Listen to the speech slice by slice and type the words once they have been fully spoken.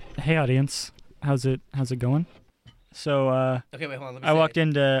Hey audience, how's it going? So Okay, wait, hold on. Let me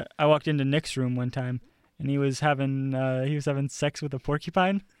I walked into Nick's room one time, and he was having sex with a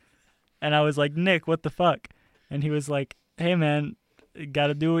porcupine, and I was like, Nick, what the fuck? And he was like, Hey man, you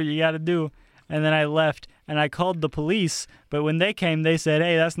gotta do what you gotta do. And then I left, and I called the police, but when they came, they said,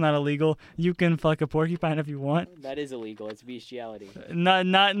 hey, that's not illegal. You can fuck a porcupine if you want. That is illegal. It's bestiality. Not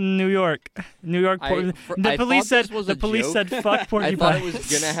in New York. The police said fuck porcupines. I thought it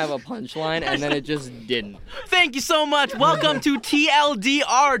was gonna have a punchline, and then it just didn't. Thank you so much. Welcome to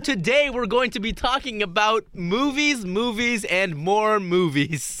TLDR. Today we're going to be talking about movies, and more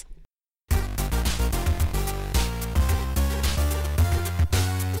movies.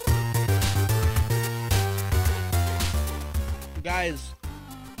 Guys,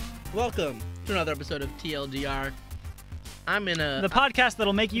 welcome to another episode of TLDR. I'm in the podcast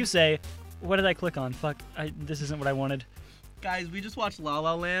that'll make you say, what did I click on? Fuck, this isn't what I wanted. Guys, we just watched La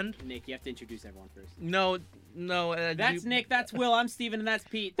La Land. Nick, you have to introduce everyone first. No. That's Nick, that's Will, I'm Steven, and that's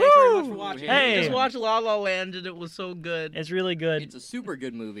Pete. Thanks very much for watching. Hey. We just watched La La Land, and it was so good. It's really good. It's a super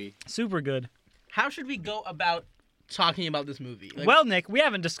good movie. Super good. How should we go about talking about this movie? Well, Nick, we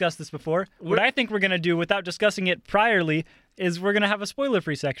haven't discussed this before. What I think we're going to do without discussing it priorly is we're going to have a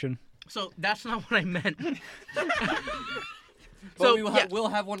spoiler-free section. So that's not what I meant. But we'll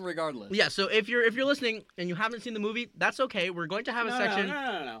have one regardless. Yeah, so if you're listening and you haven't seen the movie, that's okay. We're going to have a section.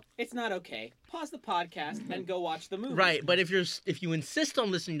 No. It's not okay. Pause the podcast and go watch the movie. Right, but if you insist on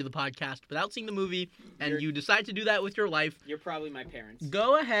listening to the podcast without seeing the movie and you decide to do that with your life, you're probably my parents.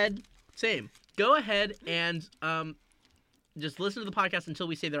 Go ahead. Same. Go ahead and just listen to the podcast until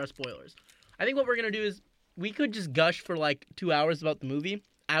we say there are spoilers. I think what we're gonna do is we could just gush for like 2 hours about the movie.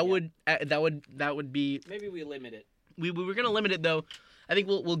 That would be. Maybe we limit it. We were gonna limit it though. I think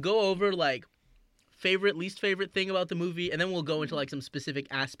we'll go over like favorite, least favorite thing about the movie, and then we'll go into like some specific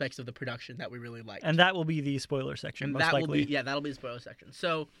aspects of the production that we really liked. And that will be the spoiler section, and most likely. That'll be the spoiler section.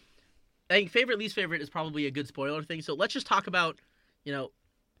 So I think favorite, least favorite is probably a good spoiler thing. So let's just talk about,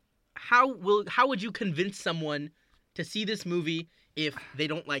 how would you convince someone to see this movie if they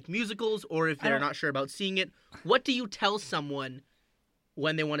don't like musicals or if they're not sure about seeing it? What do you tell someone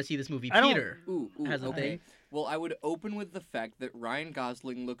when they want to see this movie? Peter has a thing. Well, I would open with the fact that Ryan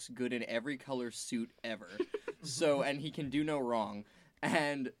Gosling looks good in every color suit ever. And he can do no wrong.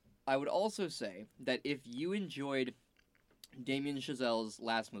 And I would also say that if you enjoyed Damien Chazelle's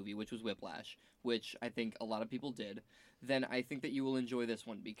last movie, which was Whiplash, which I think a lot of people did, then I think that you will enjoy this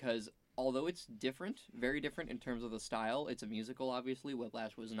one because although it's different, very different in terms of the style, it's a musical, obviously,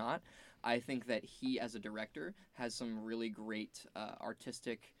 Whiplash was not, I think that he, as a director, has some really great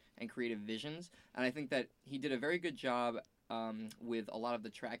artistic and creative visions, and I think that he did a very good job with a lot of the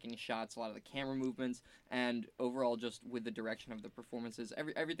tracking shots, a lot of the camera movements, and overall just with the direction of the performances.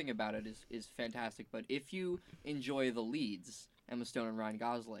 Everything about it is fantastic, but if you enjoy the leads, Emma Stone and Ryan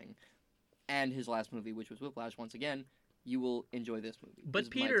Gosling, and his last movie, which was Whiplash, once again, you will enjoy this movie.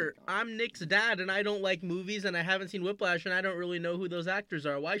 But Peter, I'm Nick's dad, and I don't like movies, and I haven't seen Whiplash, and I don't really know who those actors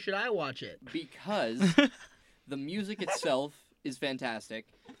are. Why should I watch it? Because the music itself is fantastic.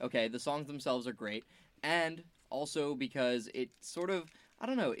 Okay, the songs themselves are great, and also because it sort of, I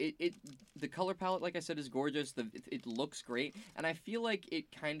don't know, the color palette, like I said, is gorgeous. It looks great, and I feel like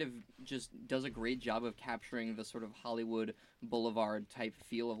it kind of just does a great job of capturing the sort of Hollywood Boulevard type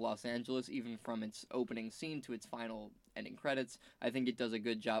feel of Los Angeles, even from its opening scene to its final ending credits. I think it does a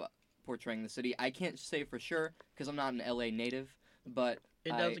good job portraying the city. I can't say for sure because I'm not an LA native, but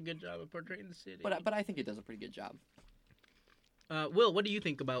it does a good job of portraying the city. But I think it does a pretty good job. Will, what do you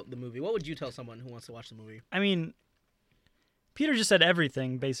think about the movie? What would you tell someone who wants to watch the movie? I mean, Peter just said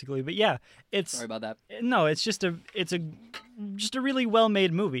everything basically, but yeah, it's sorry about that. No, it's just a really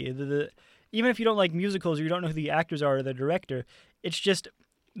well-made movie. Even if you don't like musicals or you don't know who the actors are or the director, it's just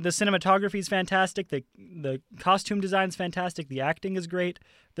the cinematography is fantastic, the costume design is fantastic, the acting is great.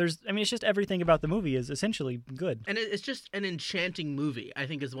 It's just everything about the movie is essentially good. And it's just an enchanting movie, I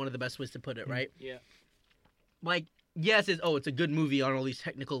think is one of the best ways to put it, right? Yeah. Like, yes, it's a good movie on all these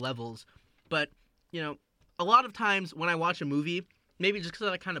technical levels, but, a lot of times when I watch a movie, maybe just because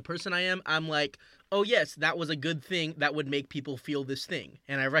of the kind of person I am, I'm like, oh yes, that was a good thing that would make people feel this thing,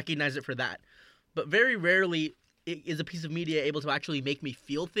 and I recognize it for that. But very rarely is a piece of media able to actually make me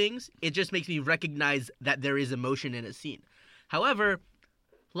feel things. It just makes me recognize that there is emotion in a scene. However,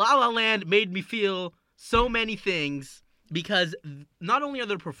 La La Land made me feel so many things because not only are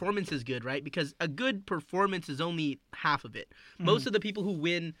the performances good, right? Because a good performance is only half of it. Mm-hmm. Most of the people who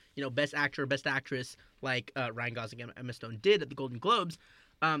win, Best Actor, Best Actress, like Ryan Gosling and Emma Stone did at the Golden Globes,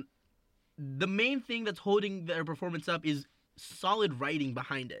 the main thing that's holding their performance up is solid writing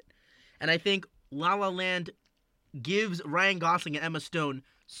behind it. And I think La La Land gives Ryan Gosling and Emma Stone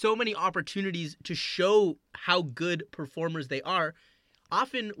so many opportunities to show how good performers they are,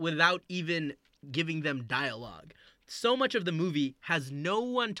 often without even giving them dialogue. So much of the movie has no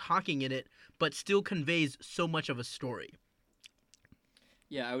one talking in it, but still conveys so much of a story.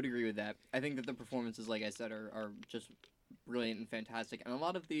 Yeah, I would agree with that. I think that the performances, like I said, are just brilliant and fantastic. And a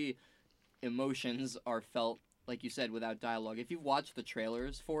lot of the emotions are felt, like you said, without dialogue. If you've watched the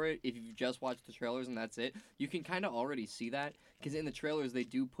trailers for it, if you've just watched the trailers and that's it, you can kind of already see that. Because in the trailers, they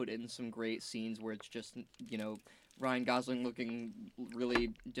do put in some great scenes where it's just, Ryan Gosling looking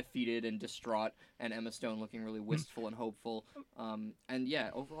really defeated and distraught, and Emma Stone looking really wistful and hopeful. And yeah,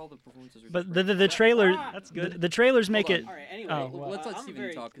 overall the performances are. But just the trailer, That's the trailers make Hold it. on. All right. Anyway, Oh, well. let's let I'm Steven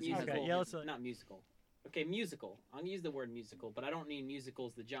very talk, 'cause he has musical, Okay, yeah, let's, not musical. Okay, musical. I'm gonna use the word musical, but I don't mean musical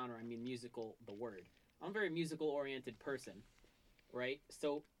as the genre. I mean musical, the word. I'm a very musical-oriented person, right?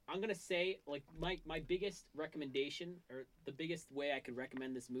 So I'm gonna say, like, my biggest recommendation, or the biggest way I could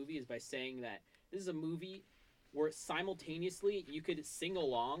recommend this movie, is by saying that this is a movie where simultaneously you could sing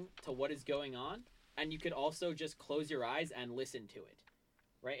along to what is going on, and you could also just close your eyes and listen to it,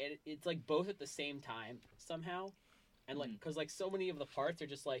 right? And it's like both at the same time somehow, and like because like so many of the parts are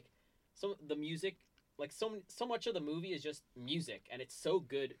just like the music, like so much of the movie is just music, and it's so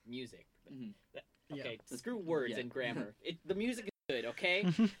good music. Mhm. Okay, Yeah. screw words Yeah. and grammar. The music is good, okay?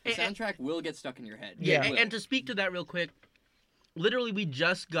 The soundtrack will get stuck in your head. Yeah, It will. and to speak to that real quick, literally we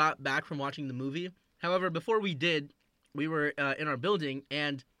just got back from watching the movie. However, before we did, we were in our building,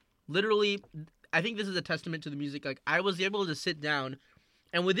 and literally, I think this is a testament to the music. Like, I was able to sit down,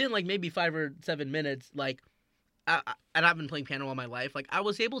 and within like maybe 5 or 7 minutes, like, and I've been playing piano all my life, like I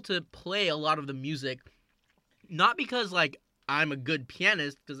was able to play a lot of the music, not because like I'm a good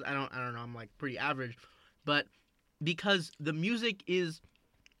pianist, because I don't know, I'm like pretty average, but because the music is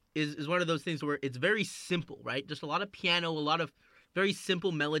one of those things where it's very simple, right? Just a lot of piano, a lot of very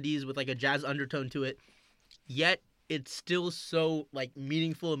simple melodies with like a jazz undertone to it, yet it's still so like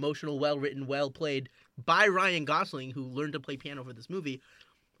meaningful, emotional, well written, well played by Ryan Gosling, who learned to play piano for this movie.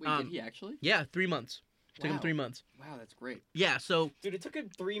 Wait, did he actually? Yeah, 3 months. Took him Wow. 3 months. Wow, that's great. Yeah, so Dude, it took him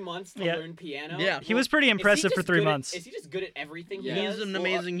 3 months to Yeah. learn piano. Yeah. He was pretty Is he impressive for just 3 good at- months. Is he just good at everything Yeah. he he's does? an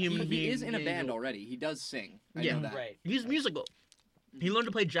amazing human he being. is in a Yeah, band he's- already. He does sing. I Yeah. know that. Right. He's musical. He learned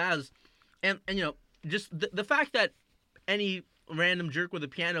to play jazz, and just the fact that any random jerk with a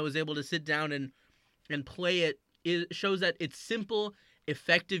piano is able to sit down and play it shows that it's simple,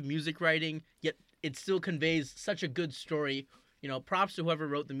 effective music writing, yet it still conveys such a good story. Props to whoever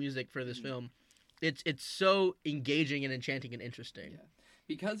wrote the music for this film. It's so engaging and enchanting and interesting. Yeah.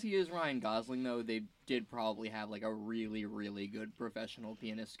 Because he is Ryan Gosling, though, they did probably have like a really, really good professional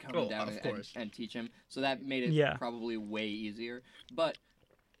pianist come Oh, down of and, course. and teach him. So that made it Yeah. probably way easier. But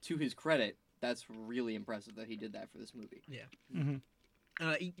to his credit, that's really impressive that he did that for this movie. Hmm.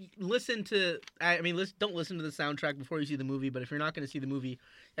 Listen to, don't listen to the soundtrack before you see the movie. But if you're not going to see the movie,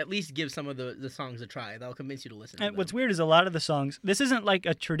 at least give some of the songs a try. That'll convince you to listen. To And them. what's weird is a lot of the songs. This isn't like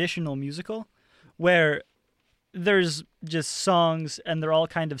a traditional musical, where there's just songs and they're all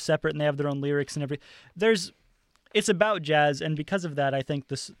kind of separate and they have their own lyrics and it's about jazz, and because of that, I think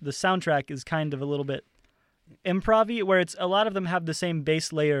the soundtrack is kind of a little bit improv-y, where it's a lot of them have the same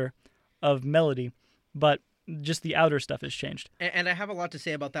base layer of melody, but just the outer stuff has changed. And I have a lot to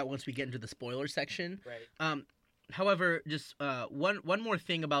say about that once we get into the spoiler section. Right. However, just one more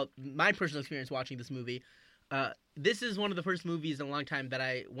thing about my personal experience watching this movie. This is one of the first movies in a long time that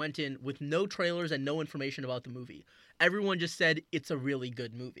I went in with no trailers and no information about the movie. Everyone just said it's a really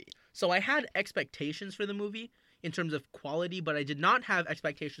good movie. So I had expectations for the movie in terms of quality, but I did not have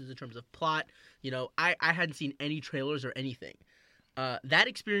expectations in terms of plot. I hadn't seen any trailers or anything. That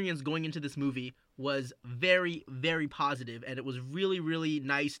experience going into this movie was very, very positive, and it was really, really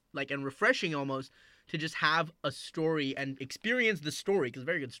nice, and refreshing almost, to just have a story and experience the story, because it's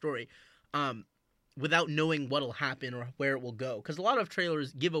a very good story, without knowing what'll happen or where it will go. Because a lot of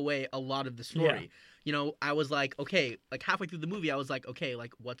trailers give away a lot of the story. I was like, okay, halfway through the movie, I was like, okay,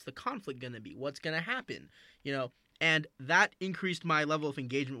 what's the conflict gonna be? What's gonna happen? And that increased my level of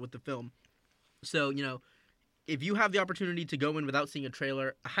engagement with the film. So, if you have the opportunity to go in without seeing a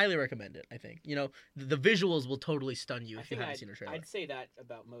trailer, I highly recommend it, I think. The visuals will totally stun you I if you think haven't seen a trailer. I'd say that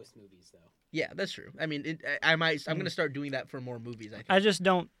about most movies, though. Yeah, that's true. I mean, I'm going to start doing that for more movies, I think. I just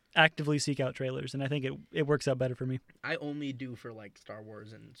don't actively seek out trailers, and I think it works out better for me. I only do for, Star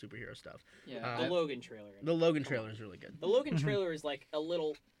Wars and superhero stuff. Yeah. The Logan trailer. The Logan trailer is really good. The Logan Mhm. trailer is like a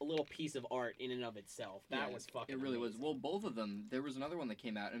little piece of art in and of itself. That Yeah, was fucking. It really was. amazing. Well, both of them. There was another one that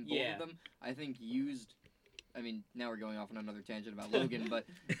came out, and both Yeah. of them, I think, used I mean, now we're going off on another tangent about Logan, but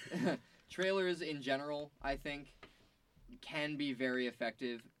trailers in general, I think, can be very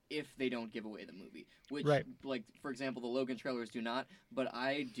effective if they don't give away the movie. Which, Right. like, for example, the Logan trailers do not, but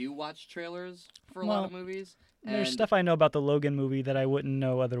I do watch trailers for a lot of movies. There's and stuff I know about the Logan movie that I wouldn't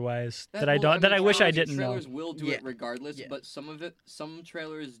know otherwise. That I well, don't. That mean, I wish I obviously didn't know. trailers will do Yeah. it regardless, Yeah. but some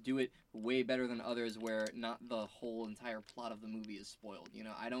trailers do it way better than others, where not the whole entire plot of the movie is spoiled. You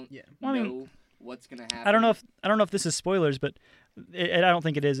know, I don't Yeah. Well, I mean, know what's gonna happen. I don't know if this is spoilers, but I don't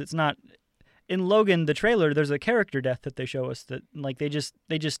think it is. It's not. In Logan, the trailer, there's a character death that they show us that like they just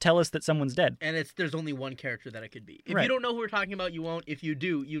tell us that someone's dead. And there's only one character that it could be. If Right. you don't know who we're talking about, you won't. If you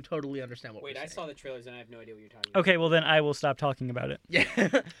do, you totally understand what Wait, we're I saying. saw the trailers and I have no idea what you're talking about. Okay, well then I will stop talking about it. Yeah.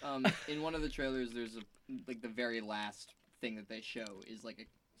 In one of the trailers, there's the very last thing that they show is like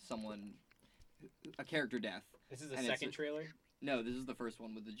a character death. This is the and it's second a- trailer? No, this is the first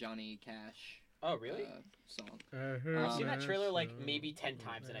one with the Johnny Cash Oh, really? song. I've seen that trailer like Um, maybe 10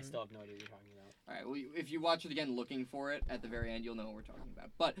 times and I still have no idea what you're talking about. All right. Well, if you watch it again, looking for it at the very end, you'll know what we're talking about.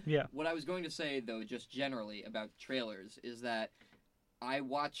 But Yeah. what I was going to say, though, just generally about trailers, is that I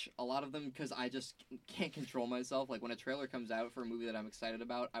watch a lot of them because I just can't control myself. Like when a trailer comes out for a movie that I'm excited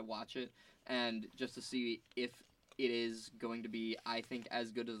about, I watch it, and just to see if it is going to be, I think,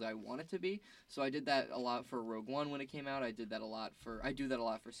 as good as I want it to be. So I did that a lot for Rogue One when it came out. I do that a lot for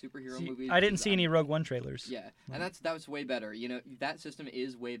superhero See, movies. I didn't because see any Rogue One trailers. Yeah, and that's way better. You know, that system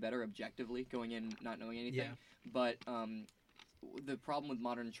is way better objectively, going in not knowing anything. Yeah. But the problem with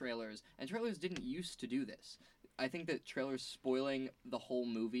modern trailers, and trailers didn't used to do this. I think that trailers spoiling the whole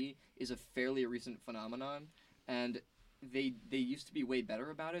movie is a fairly recent phenomenon, and they used to be way better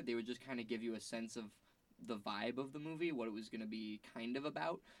about it. They would just kind of give you a sense of the vibe of the movie, what it was going to be kind of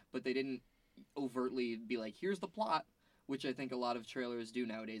about, but they didn't overtly be like, here's the plot, which I think a lot of trailers do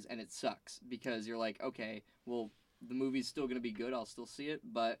nowadays, and it sucks because you're like, okay, well, the movie's still going to be good, I'll still see it,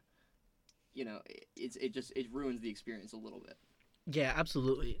 but you know, it ruins the experience a little bit. Yeah,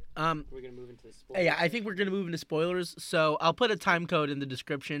 absolutely. We're going to move into the spoilers. Yeah, I think we're going to move into spoilers. So I'll put a time code in the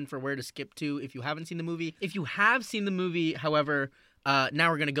description for where to skip to if you haven't seen the movie. If you have seen the movie, however, now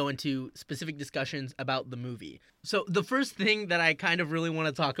we're going to go into specific discussions about the movie. So the first thing that I kind of really want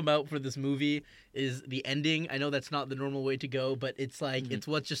to talk about for this movie is the ending. I know that's not the normal way to go, but it's like, it's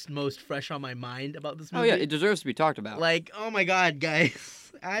what's just most fresh on my mind about this movie. Oh yeah, it deserves to be talked about. Like, oh my God, guys.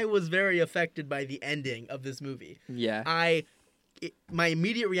 I was very affected by the ending of this movie. Yeah. My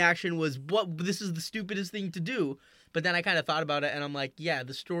immediate reaction was, "What? This is the stupidest thing to do." But then I kind of thought about it, and I'm like, "Yeah,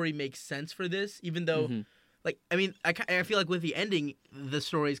 the story makes sense for this." Even though, like, I mean, I feel like with the ending, the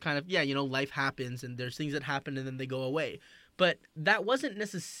story is kind of, yeah, you know, life happens, and there's things that happen, and then they go away. But that wasn't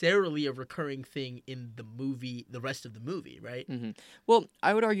necessarily a recurring thing in the movie, the rest of the movie, right? Well,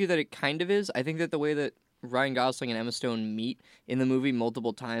 I would argue that it kind of is. I think that the way that Ryan Gosling and Emma Stone meet in the movie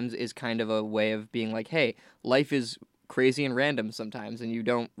multiple times is kind of a way of being like, hey, life is crazy and random sometimes and you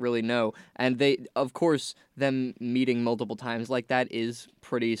don't really know. And they, of course, them meeting multiple times like that is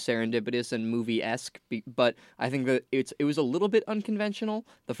pretty serendipitous and movie-esque, but I think that it was a little bit unconventional.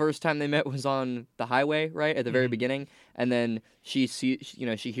 The first time they met was on the highway, right, at the very beginning, and then she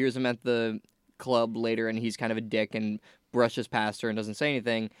hears him at the club later and he's kind of a dick and brushes past her and doesn't say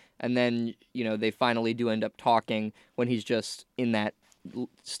anything, and then, you know, they finally do end up talking when he's just in that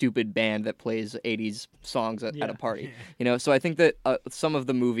stupid band that plays 80s songs at a party. You know, so I think that some of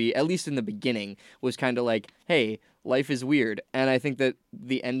the movie, at least in the beginning, was kind of like, hey, life is weird. And I think that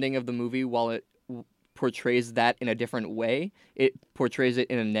the ending of the movie, while it portrays that in a different way, it portrays it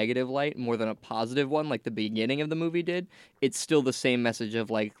in a negative light more than a positive one, like the beginning of the movie did. It's still the same message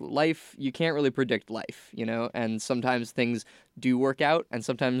of, like, life, you can't really predict life, you know, and sometimes things do work out and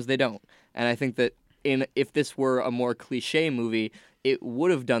sometimes they don't. And I think that if this were a more cliche movie, it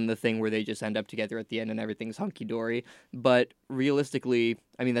would have done the thing where they just end up together at the end and everything's hunky-dory. But realistically,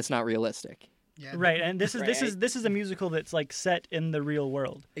 I mean, that's not realistic. Yeah, Right, and this is Right. this is a musical that's like set in the real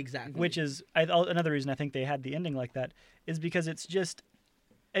world, exactly. which is another reason I think they had the ending like that is because it's just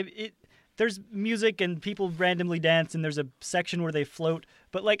there's music and people randomly dance and there's a section where they float,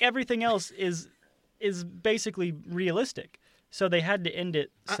 but like everything else is basically realistic. So they had to end it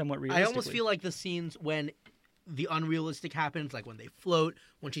somewhat I realistically. almost feel like the scenes when the unrealistic happens, like when they float,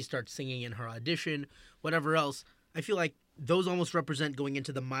 when she starts singing in her audition, whatever else, I feel like those almost represent going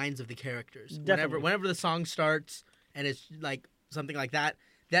into the minds of the characters. Definitely. Whenever the song starts and it's like something like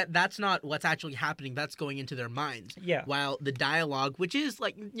that's not what's actually happening. That's going into their minds. Yeah. While the dialogue, which is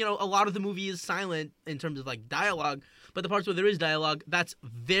like, you know, a lot of the movie is silent in terms of like dialogue, but the parts where there is dialogue, that's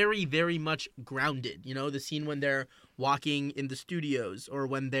very, very much grounded. You know, the scene when they're walking in the studios or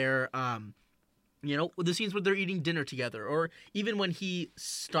when they're You know, the scenes where they're eating dinner together, or even when he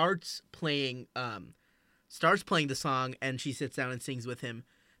starts playing the song and she sits down and sings with him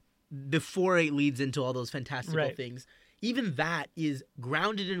before it leads into all those fantastical Right. things. Even that is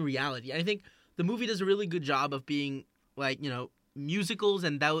grounded in reality. And I think the movie does a really good job of being like, you know, musicals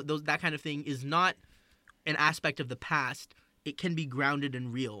and that kind of thing is not an aspect of the past. It can be grounded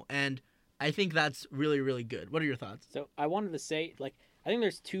and real. And I think that's really, really good. What are your thoughts? So I wanted to say, like, I think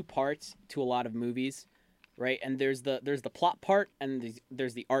there's two parts to a lot of movies, right? And there's the plot part and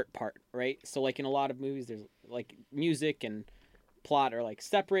there's the art part, right? So like in a lot of movies, there's like music and plot are like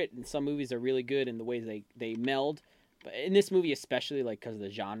separate, and some movies are really good in the ways they meld. But in this movie, especially like because of the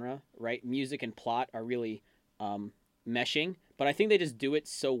genre, right? Music and plot are really meshing. But I think they just do it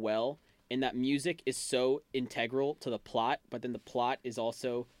so well in that music is so integral to the plot, but then the plot is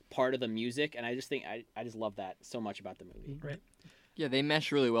also part of the music, and I just think I just love that so much about the movie. Right. Yeah, they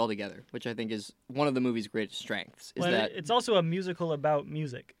mesh really well together, which I think is one of the movie's greatest strengths. Is Well, that it's also a musical about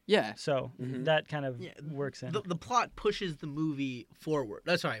music, yeah, so Mhm. that kind of Yeah, works in. The plot pushes the movie forward.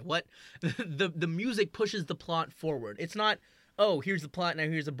 That's right. What the music pushes the plot forward. It's not, oh, here's the plot, now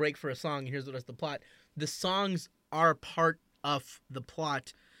here's a break for a song, and here's the rest of the plot. The songs are part of the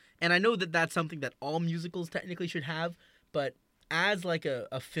plot, and I know that that's something that all musicals technically should have, but as like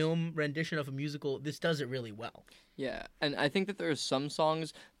a film rendition of a musical, this does it really well. yeah, and I think that there are some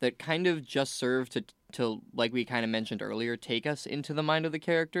songs that kind of just serve to like we kind of mentioned earlier, take us into the mind of the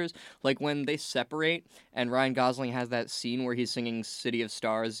characters. Like when they separate and Ryan Gosling has that scene where he's singing City of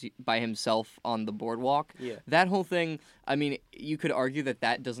Stars by himself on the boardwalk. Yeah. That whole thing, I mean, you could argue that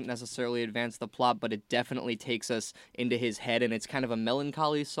that doesn't necessarily advance the plot, but it definitely takes us into his head, and it's kind of a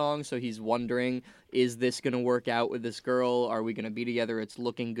melancholy song, so he's wondering, is this going to work out with this girl? Are we going to be together? It's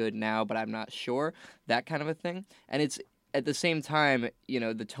looking good now, but I'm not sure. That kind of a thing. And it's, at the same time, you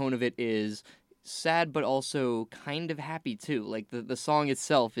know, the tone of it is sad, but also kind of happy, too. Like, the song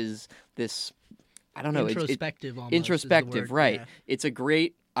itself is this, I don't know. Introspective almost. Introspective, is the word. right. Yeah. It's a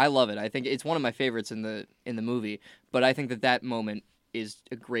great, I love it. I think it's one of my favorites in the movie, but I think that moment is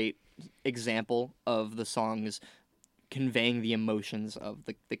a great example of the songs conveying the emotions of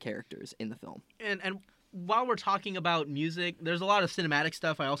the characters in the film. And while we're talking about music, there's a lot of cinematic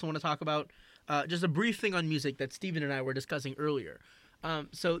stuff I also want to talk about. Just a brief thing on music that Steven and I were discussing earlier.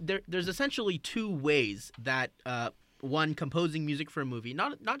 So there's essentially two ways that one composing music for a movie,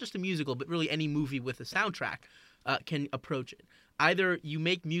 not just a musical, but really any movie with a soundtrack, can approach it. Either you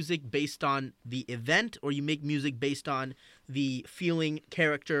make music based on the event, or you make music based on the feeling,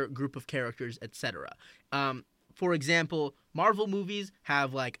 character, group of characters, etc. For example, Marvel movies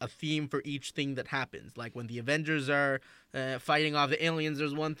have like a theme for each thing that happens. Like when the Avengers are fighting off the aliens,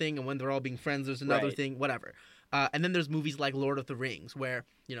 there's one thing, and when they're all being friends, there's another Right. thing, whatever. And then there's movies like Lord of the Rings, where,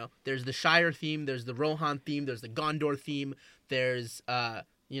 you know, there's the Shire theme, there's the Rohan theme, there's the Gondor theme, there's,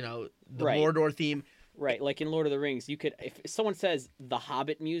 you know, the Right. Mordor theme. Right, like in Lord of the Rings, you could, if someone says the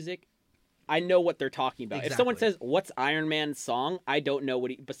Hobbit music, I know what they're talking about. If someone Exactly. says what's Iron Man's song, I don't know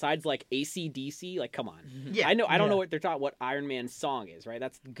what besides like AC/DC, like come on. Yeah, I don't Yeah. know what they're talking what Iron Man's song is, right?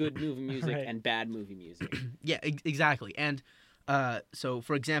 That's good movie music Right. and bad movie music. Yeah, exactly. And so,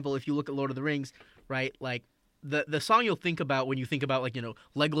 for example, if you look at Lord of the Rings, right, like the song you'll think about when you think about, like, you know,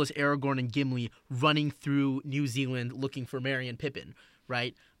 Legolas, Aragorn, and Gimli running through New Zealand looking for Merry and Pippin,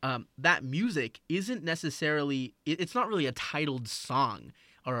 right? That music isn't necessarily, it's not really a titled song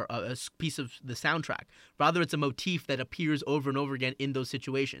or a piece of the soundtrack. Rather, it's a motif that appears over and over again in those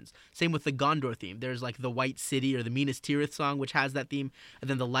situations. Same with the Gondor theme. There's like the White City or the Minas Tirith song, which has that theme, and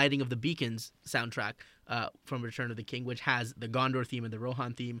then the Lighting of the Beacons soundtrack from Return of the King, which has the Gondor theme and the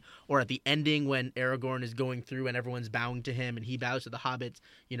Rohan theme. Or at the ending when Aragorn is going through and everyone's bowing to him and he bows to the hobbits,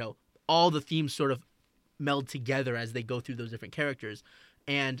 you know, all the themes sort of meld together as they go through those different characters.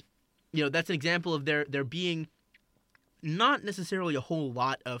 And, you know, that's an example of there being not necessarily a whole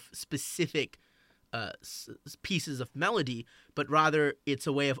lot of specific pieces of melody, but rather it's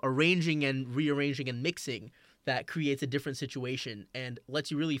a way of arranging and rearranging and mixing that creates a different situation and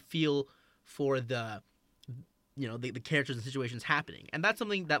lets you really feel for the, you know, the characters and situations happening. And that's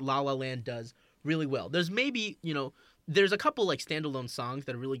something that La La Land does really well. There's maybe, you know, there's a couple like standalone songs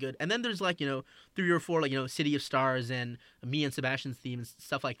that are really good, and then there's like, you know, 3 or 4 like, you know, City of Stars and Me and Sebastian's theme and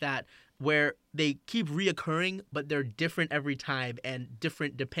stuff like that, where they keep reoccurring, but they're different every time and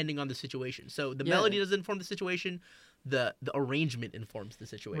different depending on the situation. So the Yeah. melody doesn't inform the situation, the arrangement informs the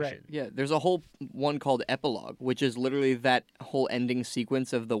situation. Right. Yeah, there's a whole one called Epilogue, which is literally that whole ending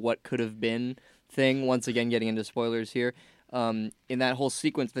sequence of the what could have been thing. Once again, getting into spoilers here. in that whole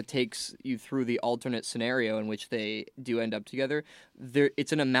sequence that takes you through the alternate scenario in which they do end up together,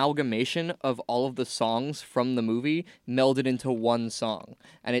 it's an amalgamation of all of the songs from the movie melded into one song.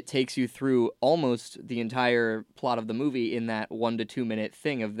 And it takes you through almost the entire plot of the movie in that 1 to 2 minute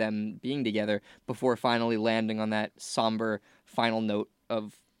thing of them being together before finally landing on that somber final note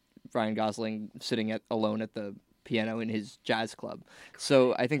of Ryan Gosling sitting alone at the piano in his jazz club.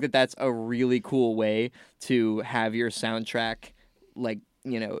 So I think that that's a really cool way to have your soundtrack, like,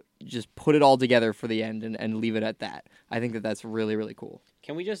 you know, just put it all together for the end and leave it at that. I think that that's really, really cool.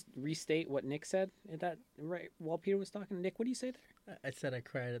 Can we just restate what Nick said at that right while Peter was talking? Nick, what do you say there? I said I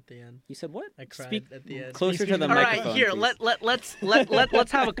cried at the end. You said what? I cried Speak at the end. closer to the All right, microphone. here, please.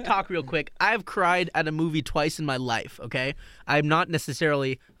 let's have a talk real quick. I've cried at a movie twice in my life, okay? I'm not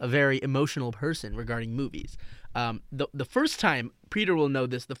necessarily a very emotional person regarding movies. The first time, Peter will know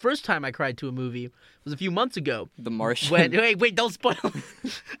this, the first time I cried to a movie was a few months ago. The Martian. Wait, don't spoil.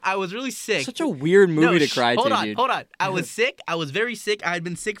 I was really sick. Such a weird movie to cry to, dude. Hold on. I was sick. I was very sick. I had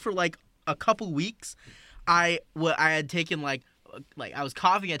been sick for like a couple weeks. I had taken like I was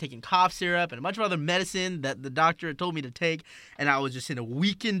coughing. I had taken cough syrup and a bunch of other medicine that the doctor had told me to take, and I was just in a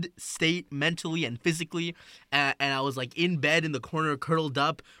weakened state mentally and physically. And I was like in bed in the corner, curled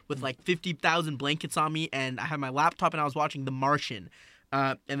up with like 50,000 blankets on me, and I had my laptop and I was watching The Martian.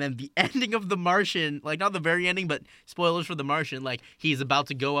 And then the ending of The Martian, like not the very ending, but spoilers for The Martian, like he's about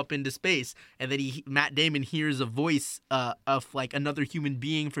to go up into space, and then Matt Damon hears a voice of like another human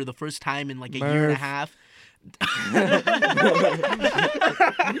being for the first time in like a year and a half.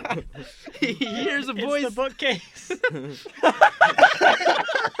 He hears a voice. It's the bookcase.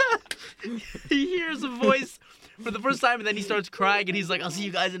 He hears a voice for the first time, and then he starts crying, and he's like, "I'll see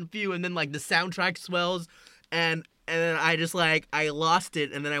you guys in a few." And then like the soundtrack swells, and then I just like I lost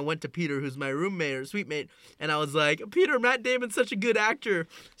it, and then I went to Peter, who's my roommate or suite mate, and I was like, "Peter, Matt Damon's such a good actor."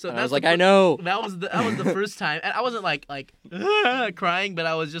 So I was like, I know. That was the first time, and I wasn't like crying, but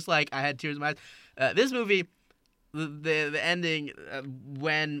I was just like I had tears in my eyes. This movie, the ending,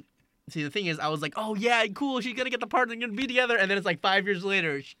 when... See, the thing is, I was like, oh, yeah, cool, she's going to get the part, they're going to be together. And then it's like 5 years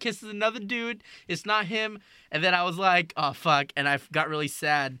later, she kisses another dude, it's not him. And then I was like, oh, fuck, and I got really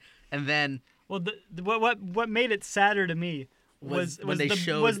sad. And then... Well, what made it sadder to me was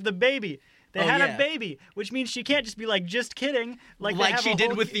the baby. They had a baby, which means she can't just be like, just kidding. Like she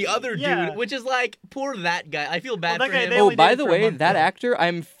did with the other dude, which is like, poor that guy. I feel bad for him. Oh, by the way, that actor,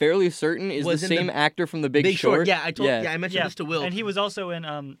 I'm fairly certain, is the same actor from The Big Short. Yeah, I mentioned this to Will. And he was also in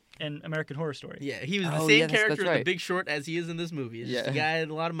American Horror Story. Yeah, he was the same character in The Big Short as he is in this movie. He's just a guy with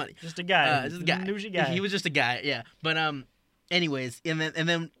a lot of money. Just a guy. Just a guy. He was just a guy, yeah. But anyways, and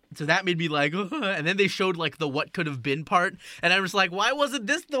then so that made me like, and then they showed like the what could have been part, and I was like, why wasn't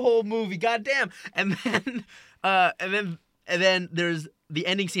this the whole movie? God damn! And then there's the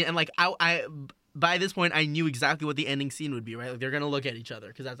ending scene, and like I by this point I knew exactly what the ending scene would be, right? Like they're gonna look at each other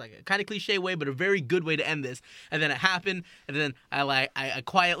because that's like a kind of cliche way, but a very good way to end this. And then it happened, and then I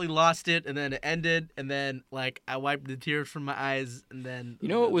quietly lost it, and then it ended, and then like I wiped the tears from my eyes, and then you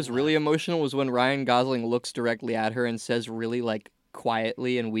know what was really emotional was when Ryan Gosling looks directly at her and says really like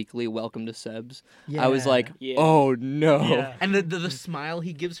quietly and weakly, "Welcome to Sebs." I was like, oh no. Yeah. And the smile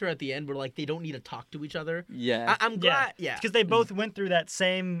he gives her at the end, where like they don't need to talk to each other. Yeah. I'm glad. Yeah. Because they both went through that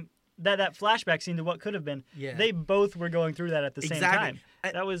same that flashback scene to what could have been. Yeah. They both were going through that at the same time.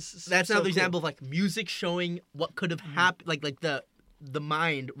 That's another example of like music showing what could have happened, like the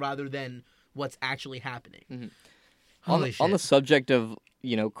mind rather than what's actually happening. Mm-hmm. On the subject of,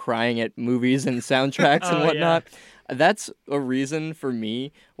 you know, crying at movies and soundtracks and whatnot, that's a reason for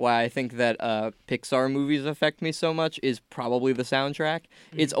me why I think that Pixar movies affect me so much is probably the soundtrack.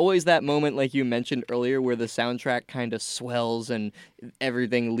 Mm-hmm. It's always that moment, like you mentioned earlier, where the soundtrack kind of swells and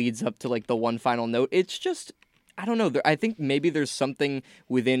everything leads up to like the one final note. It's just... I don't know. I think maybe there's something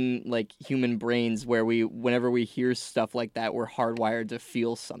within like human brains where whenever we hear stuff like that, we're hardwired to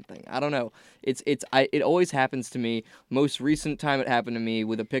feel something. I don't know. It always happens to me. Most recent time it happened to me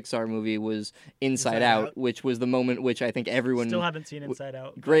with a Pixar movie was Inside Out, which was the moment which I think everyone still haven't seen Inside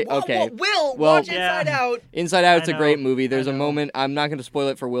Out. Great. Okay. Watch Inside Out. Inside Out's a great movie. There's a moment. I'm not going to spoil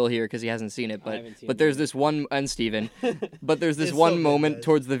it for Will here because he hasn't seen it, but there's this one and Steven. But there's this one moment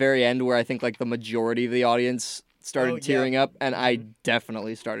towards the very end where I think like the majority of the audience started tearing up, and I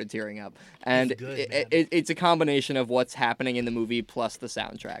definitely started tearing up. And it's a combination of what's happening in the movie plus the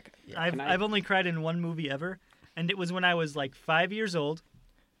soundtrack. I've only cried in one movie ever, and it was when I was like 5 years old,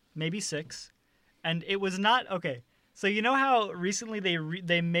 maybe 6, and it was not okay. So you know how recently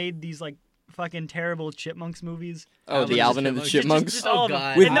they made these like fucking terrible Chipmunks movies. Oh, the Alvin and the Chipmunks. Just- All oh of them.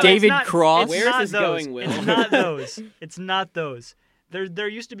 god. With And no, David it's not- Cross. It's Where is not this those. going, Will? It's not those. It's not those. There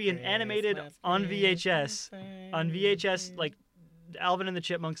used to be an animated on VHS like Alvin and the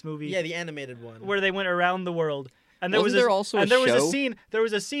Chipmunks movie. Yeah, the animated one. Where they went around the world. And there Wasn't was there also a and there was show? a scene. There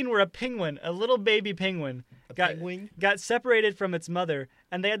was a scene where a penguin, a little baby penguin, A got penguin? got separated from its mother,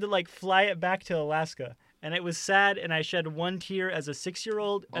 and they had to like fly it back to Alaska. And it was sad, and I shed one tear as a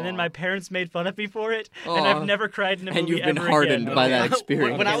 6-year-old, and then Aw. my parents made fun of me for it, and I've Aw. never cried in a movie And you've been ever hardened again. by that When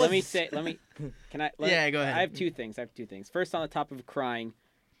experience. I Okay, was- let me say. Can I? Yeah, go ahead. I have two things. First, on the top of crying,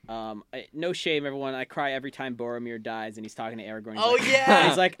 no shame, everyone. I cry every time Boromir dies, and he's talking to Aragorn. He's Oh like, yeah.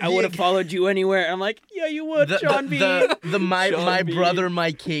 he's like, I would have followed you anywhere. And I'm like, yeah, you would, Sean Bean. the my Sean Bean. brother,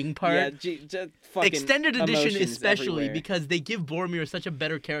 my king part. Yeah, just fucking Extended edition emotions especially everywhere. because they give Boromir such a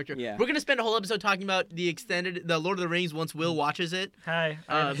better character. Yeah. We're gonna spend a whole episode talking about the Lord of the Rings once Will watches it. Hi,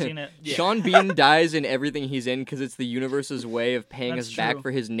 I haven't seen it. Yeah. Sean Bean dies in everything he's in because it's the universe's way of paying That's us back true.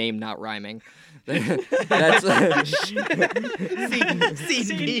 for his name not rhyming. That's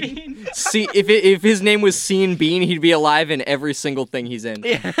Scene Bean. see if his name was Scene Bean, he'd be alive in every single thing he's in.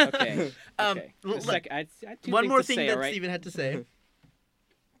 Yeah. Okay. Okay. Well, I had two One things more to thing say, that all right? Steven had to say.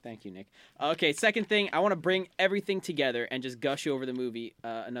 Thank you, Nick. Okay, second thing, I want to bring everything together and just gush over the movie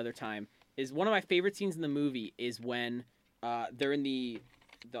another time. Is one of my favorite scenes in the movie is when they're in the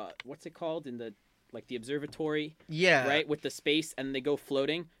what's it called, in the the observatory, Yeah. right, with the space, and they go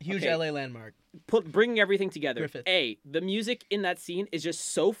floating. Huge Okay, LA landmark. bringing everything together. Griffith. The music in that scene is just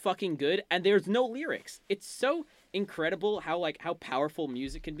so fucking good, and there's no lyrics. It's so incredible how powerful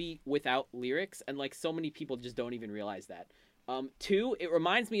music can be without lyrics, and so many people just don't even realize that. Two, it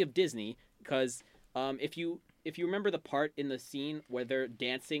reminds me of Disney because if you remember the part in the scene where they're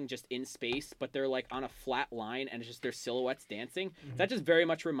dancing just in space, but they're on a flat line and it's just their silhouettes dancing, that just very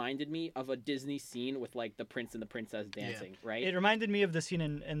much reminded me of a Disney scene with the prince and the princess dancing, right? It reminded me of the scene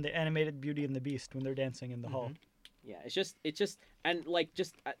in the animated Beauty and the Beast when they're dancing in the hall. Yeah, it's just and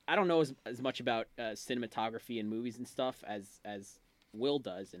I don't know as much about cinematography and movies and stuff as Will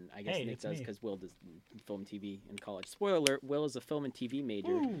does, and I guess Hey, Nick it's does me. because Will does film and TV in college. Spoiler alert: Will is a film and TV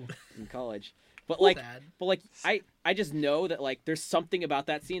major in college. But I just know that there's something about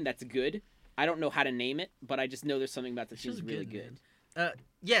that scene that's good. I don't know how to name it, but I just know there's something about the scene that's really good.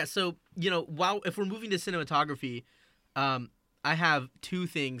 Yeah. So if we're moving to cinematography, I have two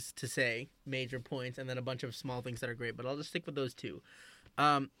things to say, major points, and then a bunch of small things that are great. But I'll just stick with those two.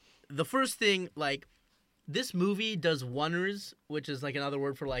 The first thing, this movie does oneers, which is another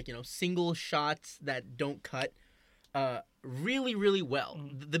word for single shots that don't cut, really, really well.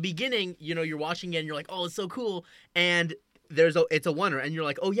 The beginning, you're watching it and you're like, oh, it's so cool, and it's a oneer, and you're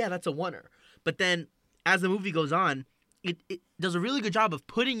like, oh yeah, that's a oneer. But then as the movie goes on, it does a really good job of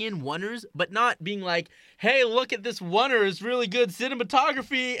putting in oneers, but not being like, hey, look at this oneer, it's really good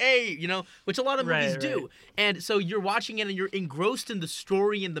cinematography, hey, which a lot of movies do. Right. And so you're watching it and you're engrossed in the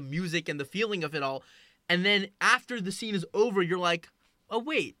story and the music and the feeling of it all. And then after the scene is over, you're like, oh,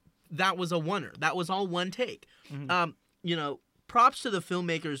 wait, that was a oneer. That was all one take. Props to the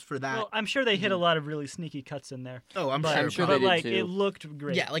filmmakers for that. Well, I'm sure they hit a lot of really sneaky cuts in there. Oh, I'm but, sure. I'm sure but they did too. it looked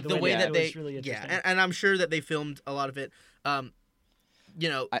great. Yeah, the way that it they, was really interesting. and I'm sure that they filmed a lot of it.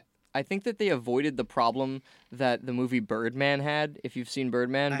 I think that they avoided the problem that the movie Birdman had. If you've seen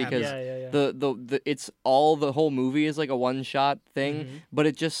Birdman, I haven't. because Yeah. the whole movie is a one shot thing, Mhm. but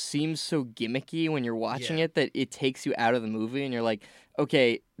it just seems so gimmicky when you're watching Yeah. it that it takes you out of the movie, and you're like,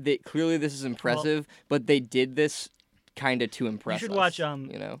 okay, clearly this is impressive, but they did this kind of to impress. You should us, watch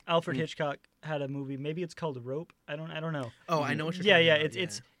Mm. Alfred Hitchcock had a movie. Maybe it's called Rope. I don't know. Oh, I know what you're Yeah, talking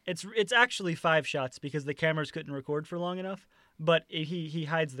about. it's actually 5 shots because the cameras couldn't record for long enough. But he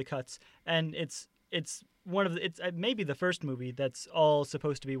hides the cuts, and it's one of it's maybe the first movie that's all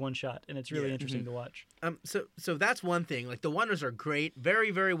supposed to be one shot, and it's really Yeah. interesting to watch. So that's one thing. The oneers are great,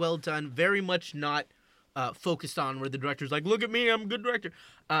 very, very well done, very much not focused on where the director's like, look at me, I'm a good director.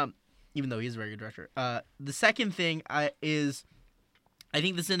 Even though he's a very good director. The second thing is, I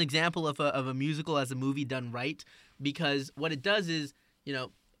think this is an example of a musical as a movie done right, because what it does is,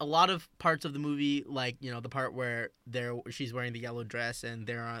 a lot of parts of the movie, the part where she's wearing the yellow dress and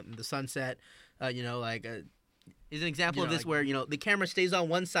they're on the sunset, is an example of this where, the camera stays on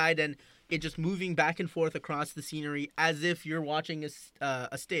one side and it just moving back and forth across the scenery as if you're watching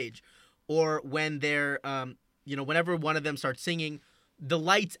a stage. Or when they're, whenever one of them starts singing, the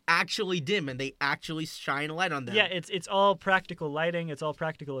lights actually dim and they actually shine a light on them. Yeah, it's all practical lighting. It's all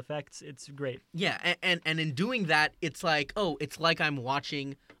practical effects. It's great. Yeah, and in doing that, it's like, oh, it's like I'm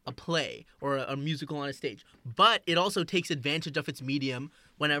watching a play or a musical on a stage. But it also takes advantage of its medium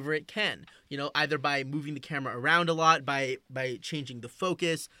whenever it can. You know, either by moving the camera around a lot, by changing the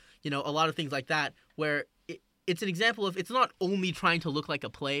focus, you know, a lot of things like that, where it's an example of it's not only trying to look like a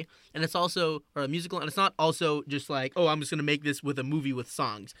play, and it's also, or a musical, and it's not also just like, oh, I'm just going to make this with a movie with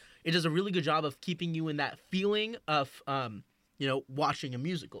songs. It does a really good job of keeping you in that feeling of, you know, watching a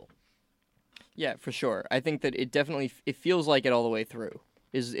musical. Yeah, for sure. I think that it definitely it feels like it all the way through.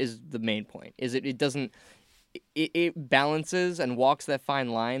 Is the main point. It doesn't it balances and walks that fine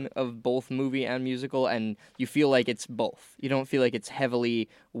line of both movie and musical, and you feel like it's both. You don't feel like it's heavily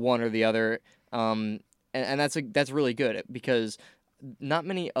one or the other. And that's really good because not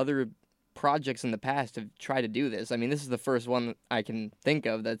many other projects in the past have tried to do this. I mean, this is the first one I can think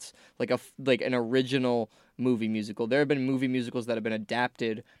of that's like an original movie musical. There have been movie musicals that have been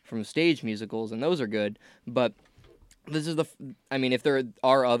adapted from stage musicals, and those are good, but this is I mean, if there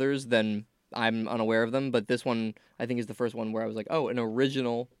are others, then I'm unaware of them, but this one, I think, is the first one where I was like, oh, an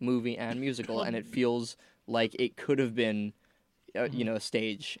original movie and musical, and it feels like it could have been, you know, a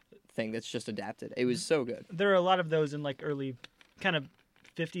stage thing that's just adapted. It was so good. There are a lot of those in like early kind of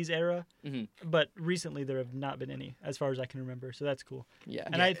 50s era, Mm-hmm. but recently there have not been any, as far as I can remember, so that's cool. Yeah.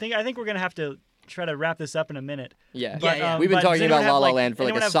 And I think we're going to have to try to wrap this up in a minute. Yeah. But, Yeah. We've been but talking does anyone about La have, La like- Land for like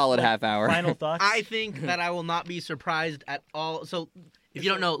anyone a have, solid like, half hour. Final thoughts? I think that I will not be surprised at all. So, if you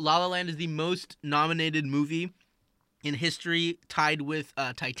don't know, La La Land is the most nominated movie in history, tied with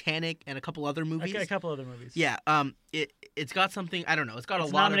Titanic and a couple other movies. A couple other movies. Yeah. It's got something, I don't know. It's got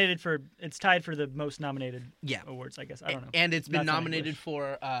It's a lot nominated for. It's tied for the most nominated Yeah. awards, I guess. I don't know. And it's been That's in nominated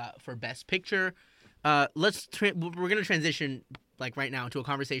English. for Best Picture. We're gonna transition like right now into a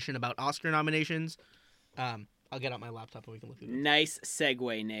conversation about Oscar nominations. I'll get out my laptop and we can look through this. Nice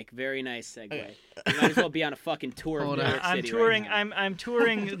segue, Nick. Very nice segue. Okay. You might as well be on a fucking tour of Hold New on. York I'm City touring. Right now. I'm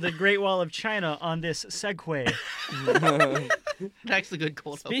touring the Great Wall of China on this Segway. That's a good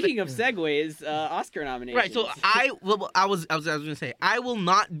cold open. Speaking of segues, Oscar nominations. Right, so I was gonna say I will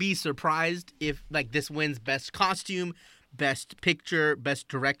not be surprised if like this wins Best Costume, Best Picture, Best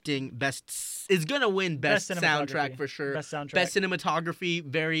Directing, is gonna win Best Best Soundtrack cinematography. for sure. Best soundtrack. Best Cinematography,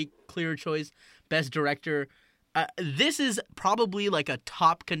 very clear choice. Best Director. This is probably like a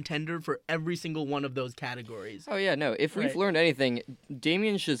top contender for every single one of those categories. Oh yeah, no. If we've Right. learned anything,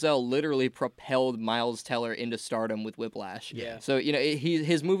 Damien Chazelle literally propelled Miles Teller into stardom with Whiplash. Yeah. So you know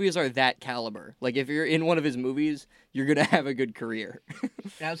his movies are that caliber. Like if you're in one of his movies, you're gonna have a good career.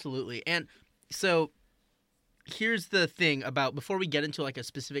 Absolutely. And so here's the thing about before we get into like a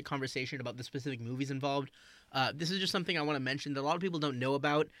specific conversation about the specific movies involved. This is just something I want to mention that a lot of people don't know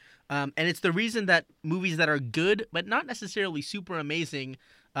about. And it's the reason that movies that are good, but not necessarily super amazing,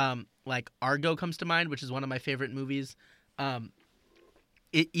 like Argo comes to mind, which is one of my favorite movies.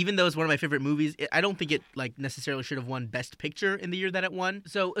 Even though it's one of my favorite movies, I don't think it like necessarily should have won Best Picture in the year that it won.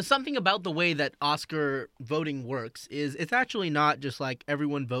 So something about the way that Oscar voting works is it's actually not just like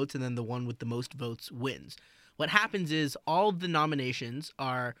everyone votes and then the one with the most votes wins. What happens is all the nominations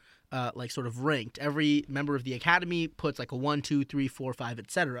are like sort of ranked. Every member of the Academy puts like a 1, 2, 3, 4, 5,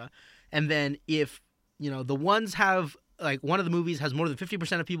 etc. And then if the ones have like one of the movies has more than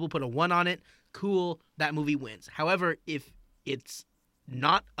 50% of people put a 1 on it, cool, that movie wins. However, if it's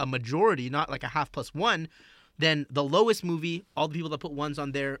not a majority, not like a half plus 1, then the lowest movie, all the people that put 1s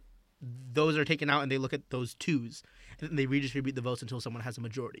on there, those are taken out and they look at those 2s and then they redistribute the votes until someone has a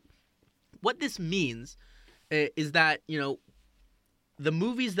majority. What this means is that, the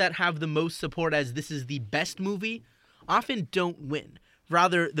movies that have the most support as this is the best movie often don't win.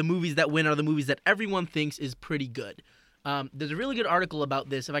 Rather, the movies that win are the movies that everyone thinks is pretty good. There's a really good article about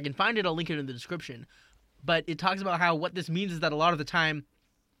this. If I can find it, I'll link it in the description. But it talks about how what this means is that a lot of the time,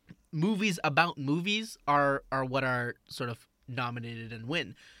 movies about movies are what are sort of nominated and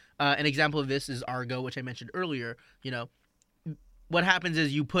win. An example of this is Argo, which I mentioned earlier. What happens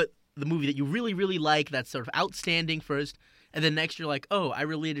is you put the movie that you really, really like that's sort of outstanding first, and then next you're like, oh, I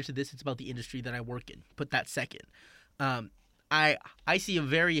related to this. It's about the industry that I work in. Put that second. I see a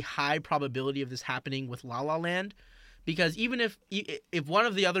very high probability of this happening with La La Land, because even if one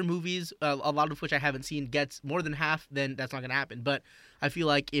of the other movies, a lot of which I haven't seen, gets more than half, then that's not going to happen. But I feel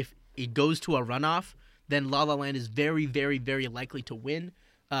like if it goes to a runoff, then La La Land is very, very, very likely to win,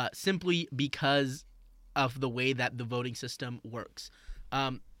 simply because of the way that the voting system works.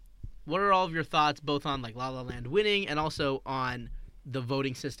 What are all of your thoughts both on like La La Land winning and also on the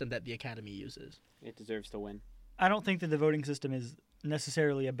voting system that the Academy uses? It deserves to win. I don't think that the voting system is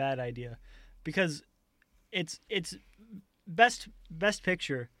necessarily a bad idea, because it's best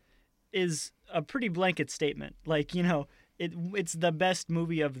picture is a pretty blanket statement. Like, it's the best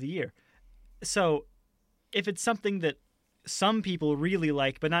movie of the year. So if it's something that some people really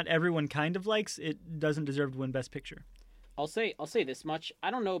like, but not everyone kind of likes, it doesn't deserve to win Best Picture. I'll say this much.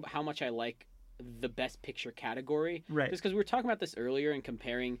 I don't know how much I like the Best Picture category. Right. Just because we were talking about this earlier and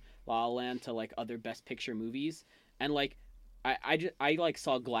comparing La La Land to like other Best Picture movies, and like I like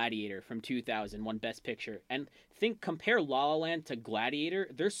saw Gladiator from 2000 won Best Picture, and compare La La Land to Gladiator.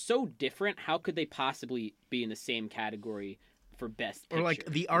 They're so different. How could they possibly be in the same category for Best Picture? Or like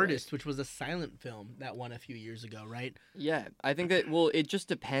The Artist, which was a silent film that won a few years ago, right? Yeah, I think that, it just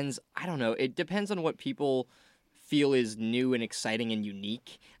depends. I don't know. It depends on what people feel is new and exciting and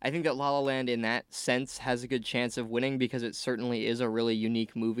unique. I think that La La Land, in that sense, has a good chance of winning because it certainly is a really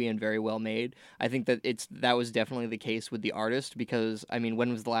unique movie and very well made. I think that that was definitely the case with The Artist because, I mean,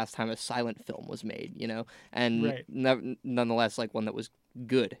 when was the last time a silent film was made, And Right. nonetheless, like, one that was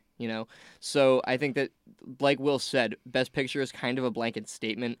good, So I think that, like Will said, Best Picture is kind of a blanket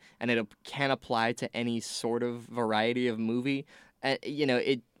statement, and it can apply to any sort of variety of movie.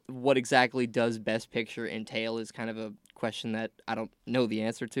 What exactly does Best Picture entail is kind of a question that I don't know the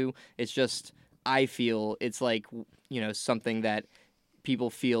answer to. It's just, I feel it's like, something that people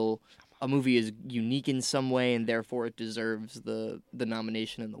feel a movie is unique in some way and therefore it deserves the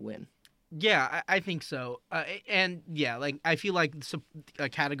nomination and the win. Yeah, I think so. And yeah, like I feel like some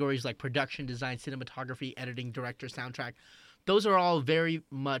categories like production design, cinematography, editing, director, soundtrack, those are all very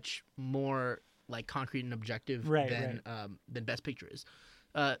much more like concrete and objective than Best Picture is.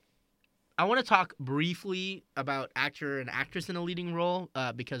 I want to talk briefly about actor and actress in a leading role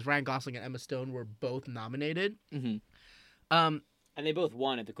because Ryan Gosling and Emma Stone were both nominated. Mm-hmm. And they both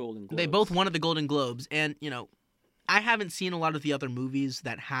won at the Golden Globes. They both won at the Golden Globes, and I haven't seen a lot of the other movies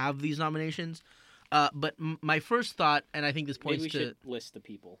that have these nominations. But my first thought, and I think this points Maybe we should list the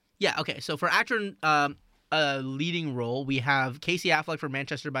people. Yeah, okay. So for actor leading role, we have Casey Affleck for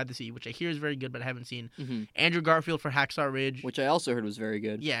Manchester by the Sea, which I hear is very good, but I haven't seen. Mm-hmm. Andrew Garfield for Hacksaw Ridge, Which I also heard was very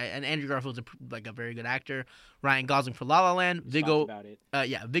good. Yeah, and Andrew Garfield's a very good actor. Ryan Gosling for La La Land. Viggo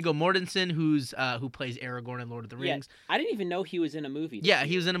Mortensen, who plays Aragorn in Lord of the Rings. I didn't even know he was in a movie. Yeah,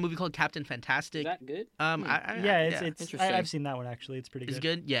 he was in a movie called Captain Fantastic. Is that good? It's Interesting. I've seen that one actually. It's pretty good. It's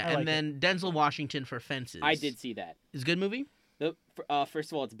good. Yeah, I and like then Denzel Washington for Fences. I did see that. It's a good movie.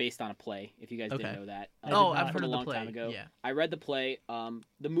 First of all, it's based on a play. If you guys didn't know that. I've heard from of a the long play. time ago. Yeah. I read the play.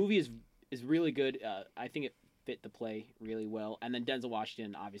 The movie is really good. I think it fit the play really well. And then Denzel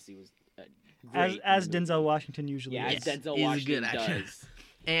Washington obviously was great as in the movie. Denzel Washington usually Yeah, is. as Denzel He's a Washington good actor. does.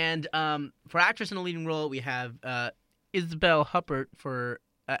 And for actress in a leading role, we have Isabelle Huppert for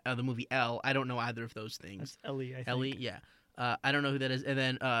the movie Elle. I don't know either of those things. That's Ellie, I think. Ellie, yeah. I don't know who that is. And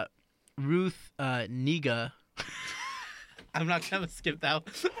then Ruth Negga. I'm not gonna skip that.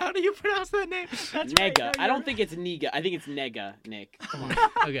 How do you pronounce that name? That's Nega. right. No, I don't think it's Nega. I think it's Nega, Nick. Come on.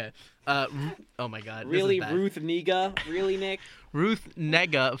 Okay. Oh my God. this is Really, bad. Ruth Nega? Really, Nick? Ruth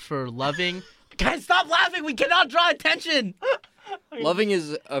Negga for Loving. Guys, stop laughing. We cannot draw attention. Loving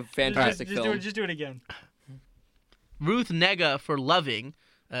is a fantastic just film. do it again. Ruth Negga for Loving.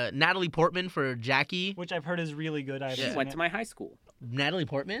 Natalie Portman for Jackie. Which I've heard is really good. She I've went to my high school. Natalie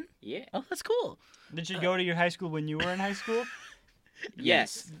Portman? Yeah. Oh, that's cool. Did she go to your high school when you were in high school?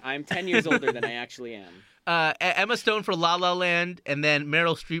 Yes. I'm 10 years older than I actually am. Emma Stone for La La Land, and then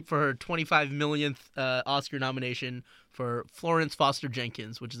Meryl Streep for her 25 millionth Oscar nomination for Florence Foster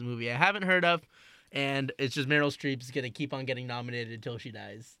Jenkins, which is a movie I haven't heard of, and it's just Meryl Streep's gonna keep on getting nominated until she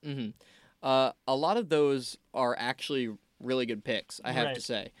dies. Mm-hmm. A lot of those are actually really good picks, I have Right. to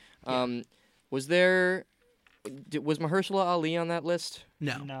say. Yeah. Was Mahershala Ali on that list?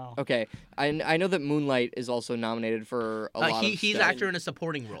 No. Okay, I know that Moonlight is also nominated for a lot of He's stuff. actor in a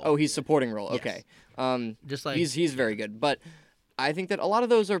supporting role. Oh, he's supporting role. Yes. Okay. Just like He's very good, but I think that a lot of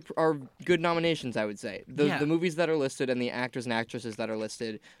those are good nominations, I would say. Yeah. The movies that are listed and the actors and actresses that are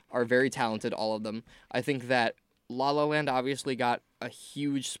listed are very talented, all of them. I think that La La Land obviously got a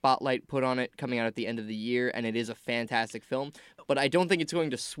huge spotlight put on it coming out at the end of the year, and it is a fantastic film. But I don't think it's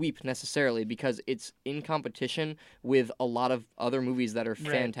going to sweep necessarily because it's in competition with a lot of other movies that are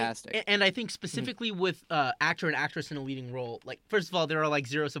fantastic. And I think specifically with actor and actress in a leading role, like first of all, there are like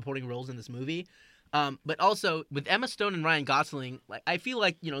 0 supporting roles in this movie. But also with Emma Stone and Ryan Gosling, like I feel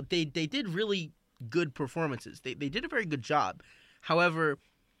like they did really good performances. They did a very good job. However,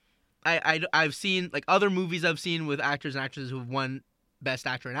 I've seen like other movies I've seen with actors and actresses who've won Best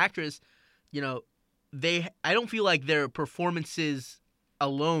Actor and Actress. I don't feel like their performances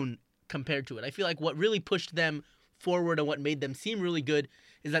alone compared to it. I feel like what really pushed them forward and what made them seem really good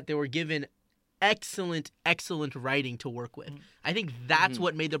is that they were given excellent writing to work with. I think that's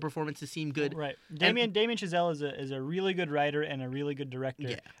what made the performances seem good. Right. Damien Chazelle is a really good writer and a really good director.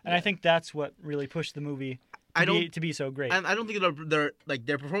 Yeah. And I think that's what really pushed the movie to be so great. I don't think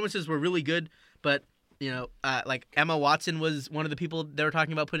their performances were really good, but like Emma Watson was one of the people they were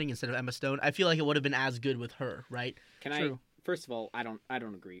talking about putting instead of Emma Stone. I feel like it would have been as good with her, right? Can True. First of all, I don't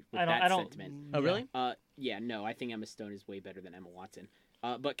agree with I that don't. sentiment. Oh, really? Yeah, no, I think Emma Stone is way better than Emma Watson.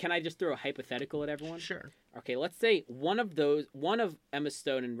 But can I just throw a hypothetical at everyone? Sure. Okay, let's say one of Emma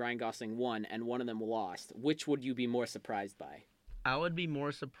Stone and Ryan Gosling won, and one of them lost. Which would you be more surprised by? I would be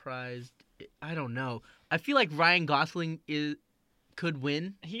more surprised. I don't know. I feel like Ryan Gosling could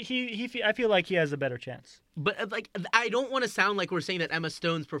win. I feel like he has a better chance. But like, I don't want to sound like we're saying that Emma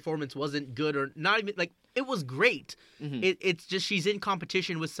Stone's performance wasn't good or not even like it was great. It's just she's in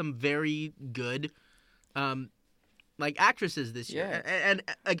competition with some very good, like actresses this year. And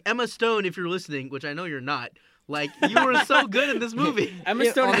like Emma Stone, if you're listening, which I know you're not, like you were so good in this movie. Emma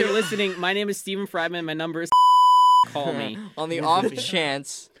Stone, if you're listening, my name is Stephen Friedman. My number is call me. On the off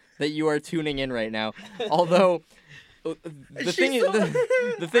chance that you are tuning in right now, although. The thing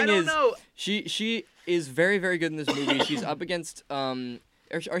is, she is very, very good in this movie. She's up against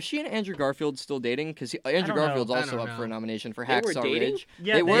are she and Andrew Garfield still dating? Because Andrew Garfield's also up for a nomination for Hacksaw Ridge.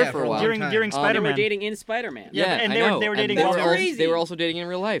 Yeah, they were for a while during They Spider-Man. were dating in Spider-Man. Yeah, and I they know. were And dating. they were also dating in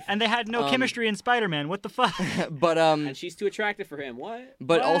real life. And they had no chemistry in Spider-Man. What the fuck? But And she's too attractive for him. What?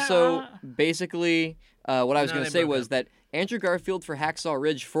 But also, basically, what I was No, going they to say broke was up. that Andrew Garfield for Hacksaw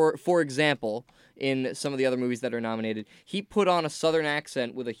Ridge, for example, in some of the other movies that are nominated, he put on a southern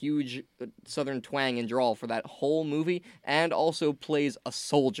accent with a huge southern twang and drawl for that whole movie, and also plays a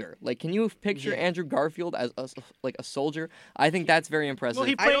soldier. Like, can you picture Andrew Garfield as a soldier? I think that's very impressive. Well,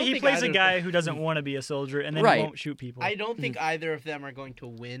 he plays a guy who doesn't want to be a soldier and then Right. won't shoot people. I don't think either of them are going to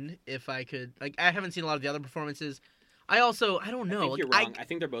win. If I could, like, I haven't seen a lot of the other performances. I don't know. I think you're wrong. I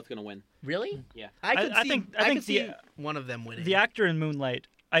think they're both gonna win. Really? Yeah. I could see the- one of them winning. The actor in Moonlight,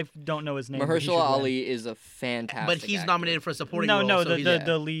 I don't know his name. but he should Mahershala win. Ali is a fantastic but he's actor. nominated for a supporting role. No, so he's,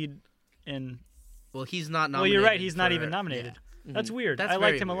 the lead in. well, he's not nominated. Well, you're right. He's not for- even nominated. yeah. That's weird. That's I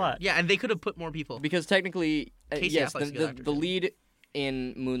very liked him a weird. lot. Yeah, and they could have put more people. Because technically, Casey yes, Affleck's a good the actor, the too. lead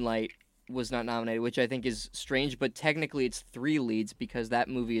in Moonlight was not nominated, which I think is strange, but technically it's 3 leads because that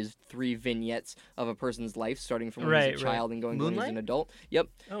movie is 3 vignettes of a person's life, starting from when he's a Right. child and going to when he's Moonlight? an adult. Yep.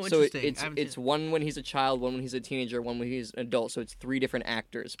 Oh, So interesting. I it's haven't it's seen one when he's a child, one when he's a teenager, one when he's an adult. So it's 3 different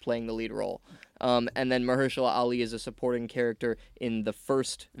actors playing the lead role. And then Mahershala Ali is a supporting character in the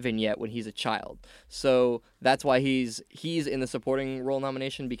first vignette when he's a child. So that's why he's in the supporting role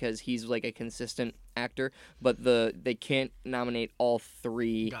nomination, because he's like a consistent actor. But they can't nominate all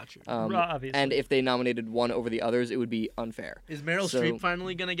 3. Gotcha. Obviously. And if they nominated one over the others, it would be unfair. Is Meryl so- Streep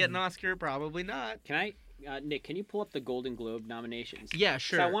finally gonna get an Oscar? Probably not. Can I, Nick? Can you pull up the Golden Globe nominations? Yeah,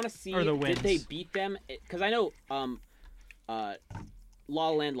 sure. So I want to see Or the did they wins. beat them? Because I know La La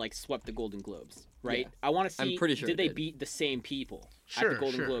Land like swept the Golden Globes, right? Yeah. I want to see. I'm pretty sure did it they did. beat the same people at Sure, the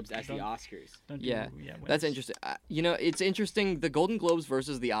Golden sure. Globes as the Don't- Oscars? Don't do- Yeah, wins. That's interesting. It's interesting. The Golden Globes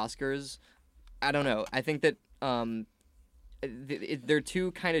versus the Oscars. I don't know. I think that they're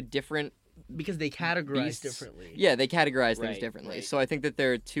 2 kind of different. Because they categorize Beasts. differently. Yeah, they categorize things Right, differently. right. So I think that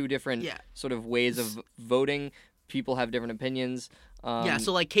there are 2 different Yeah. sort of ways of voting. People have different opinions. Yeah,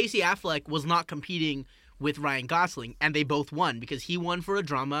 so like Casey Affleck was not competing with Ryan Gosling, and they both won because he won for a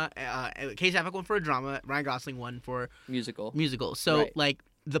drama. Casey Affleck won for a drama. Ryan Gosling won for musical. musical. So Right. like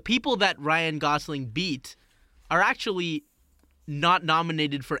the people that Ryan Gosling beat are actually not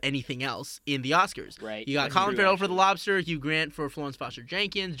nominated for anything else in the Oscars. Right. You got That's Colin true, Farrell for The actually. Lobster, Hugh Grant for Florence Foster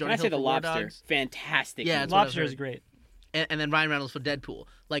Jenkins, Can Jonah I say Hill the for War Lobster? Dogs, Fantastic. Yeah, movie. that's what I've Lobster is heard. great. and then Ryan Reynolds for Deadpool.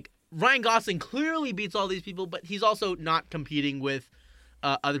 Like Ryan Gosling clearly beats all these people, but he's also not competing with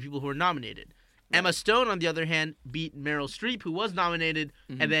other people who are nominated. Emma Stone, on the other hand, beat Meryl Streep, who was nominated,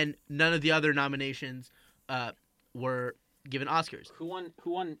 and then none of the other nominations were given Oscars. Who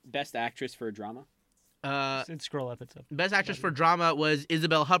won Best Actress for a Drama? Scroll up. It's up. Best Actress for Drama was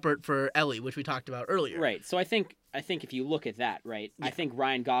Isabel Huppert for Ellie, which we talked about earlier. Right. So I think if you look at that, right, I think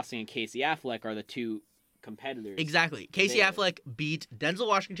Ryan Gosling and Casey Affleck are the 2 competitors. Exactly. Casey there. Affleck beat Denzel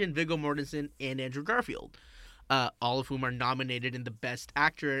Washington, Viggo Mortensen, and Andrew Garfield, all of whom are nominated in the Best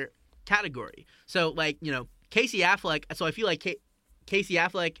Actor category. So, like, Casey Affleck. So I feel like Casey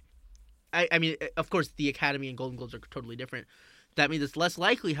Affleck. I mean, of course, the Academy and Golden Globes are totally different. That means it's less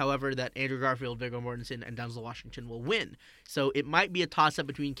likely, however, that Andrew Garfield, Viggo Mortensen, and Denzel Washington will win. So it might be a toss-up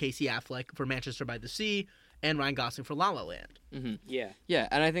between Casey Affleck for Manchester by the Sea and Ryan Gosling for La La Land. Yeah. Yeah,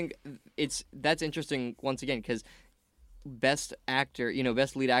 and I think that's interesting once again because best actor,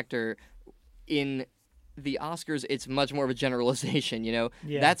 best lead actor in the Oscars, it's much more of a generalization, Yeah.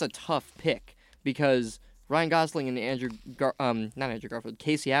 That's a tough pick because Ryan Gosling and not Andrew Garfield,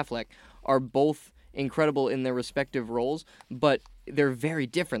 Casey Affleck are both incredible in their respective roles, but they're very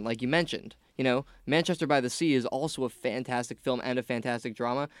different, like you mentioned. Manchester by the Sea is also a fantastic film and a fantastic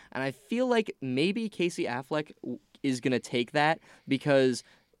drama, and I feel like maybe Casey Affleck is going to take that because,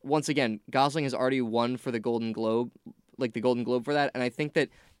 once again, Gosling has already won for the Golden Globe for that, and I think that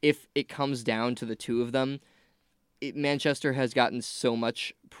if it comes down to the two of them, Manchester has gotten so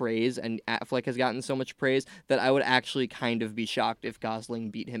much praise and Affleck has gotten so much praise that I would actually kind of be shocked if Gosling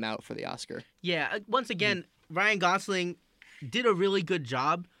beat him out for the Oscar. Yeah, once again, Ryan Gosling did a really good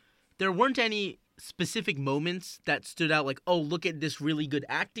job. There weren't any specific moments that stood out like, oh, look at this really good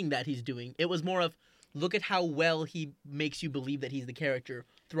acting that he's doing. It was more of, look at how well he makes you believe that he's the character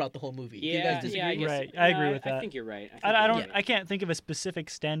throughout the whole movie. Do you guys disagree? I guess, Right, I agree with that. I think you're right. I can't think of a specific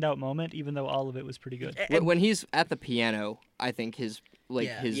standout moment, even though all of it was pretty good. When he's at the piano, I think his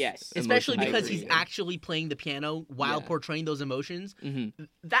Yes. Especially emotions because are he's really good. actually playing the piano while Yeah. portraying those emotions. Mhm.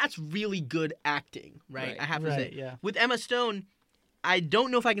 That's really good acting, right? Right. I have to Right, say. yeah. With Emma Stone, I don't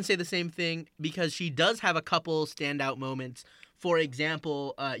know if I can say the same thing because she does have a couple standout moments. For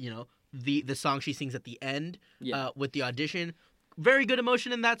example, the song she sings at the end Yeah. with the audition. Very good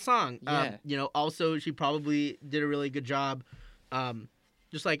emotion in that song. Yeah. Also she probably did a really good job.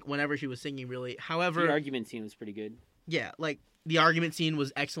 Just like whenever she was singing, really. However, The argument scene was pretty good. yeah, like the argument scene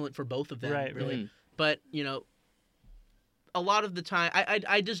was excellent for both of them, Right, really. Mhm. But a lot of the time,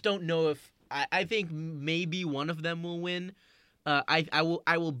 I just don't know if I think maybe one of them will win. I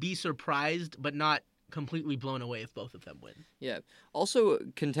will be surprised, but not completely blown away if both of them win. Yeah. Also,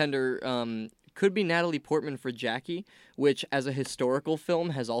 contender could be Natalie Portman for Jackie, which, as a historical film,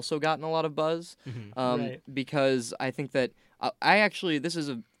 has also gotten a lot of buzz. Right. Because I think that this is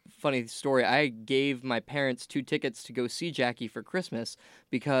a funny story. I gave my parents 2 tickets to go see Jackie for Christmas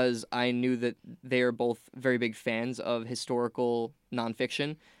because I knew that they are both very big fans of historical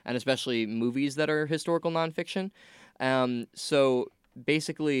nonfiction and especially movies that are historical nonfiction. So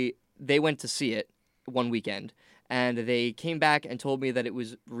basically, they went to see it one weekend, and they came back and told me that it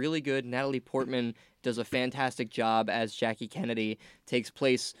was really good. Natalie Portman does a fantastic job as Jackie Kennedy. Takes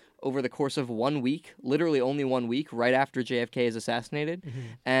place over the course of 1 week, literally only 1 week, right after JFK is assassinated.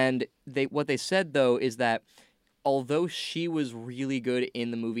 And what they said, though, is that although she was really good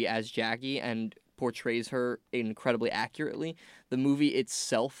in the movie as Jackie and portrays her incredibly accurately, the movie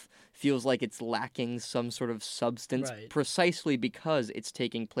itself feels like it's lacking some sort of substance Right. precisely because it's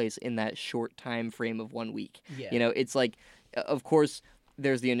taking place in that short time frame of 1 week. Yeah. It's like, of course,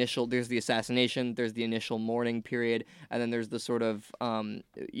 there's the assassination, there's the initial mourning period, and then there's the sort of,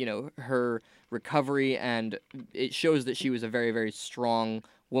 her recovery, and it shows that she was a very, very strong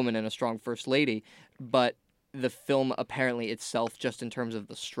woman and a strong first lady, but the film apparently itself, just in terms of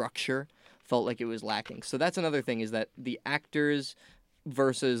the structure, felt like it was lacking. So that's another thing, is that the actors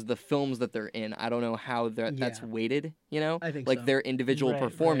versus the films that they're in, I don't know how that's Yeah. weighted, I think like so. their individual Right,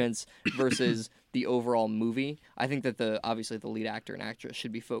 performance versus the overall movie. I think that obviously the lead actor and actress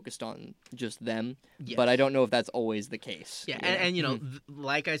should be focused on just them, but I Yes. don't know if that's always the case. Yeah, and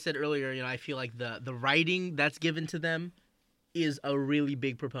like I said earlier, I feel like the writing that's given to them is a really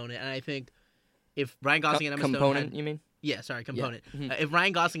big proponent, and I think if Ryan Gosling and Emma Stone component, had, you mean? yeah, sorry, component. Mhm. If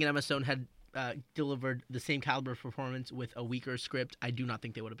Ryan Gosling and Emma Stone had delivered the same caliber of performance with a weaker script, I do not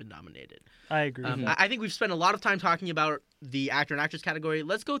think they would have been nominated. I agree. with that. I think we've spent a lot of time talking about the actor and actress category.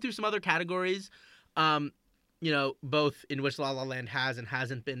 Let's go through some other categories, both in which La La Land has and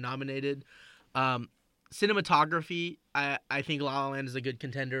hasn't been nominated. Cinematography, I think La La Land is a good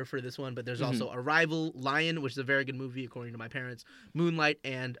contender for this one, but there's also Arrival, Lion, which is a very good movie according to my parents, Moonlight,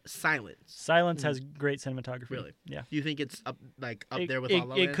 and Silence. Silence has great cinematography. Really? Yeah. Do you think it's up It- there with it, La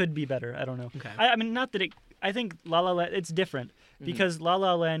La it Land? could be better. I don't know. Okay. I mean, not that it. I think La La Land. It's different because La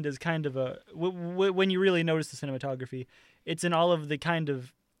La Land is kind of a. When you really notice the cinematography, it's in all of the kind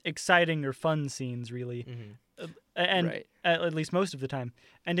of exciting or fun scenes, really, and Right. at least most of the time.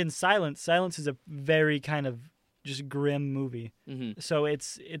 And in Silence is a very kind of just grim movie. Mm-hmm. So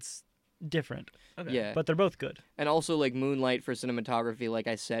it's different, Okay. Yeah. but they're both good. And also, like, Moonlight for cinematography, like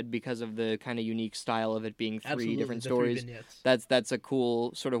I said, because of the kind of unique style of it being three Absolutely, different the three stories. vignettes. That's a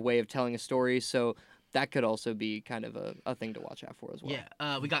cool sort of way of telling a story. So that could also be kind of a thing to watch out for as well.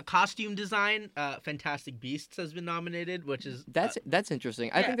 Yeah, we got costume design. Fantastic Beasts has been nominated, which is That's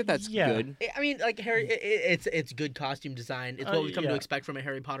interesting. I yeah, think that's yeah. good. I mean, like it's good costume design. It's what we come to yeah. expect from a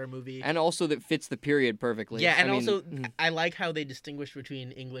Harry Potter movie. And also that fits the period perfectly. Yeah, and I mean, also mhm. I like how they distinguish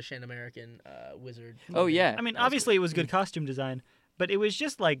between English and American wizard. Oh, yeah. I mean, That was obviously it was good costume design, but it was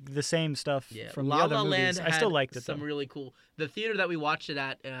just like the same stuff Yeah, from La the other La movies. Land I still had liked it some though. really cool. The theater that we watched it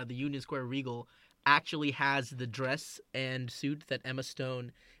at, the Union Square Regal, actually has the dress and suit that Emma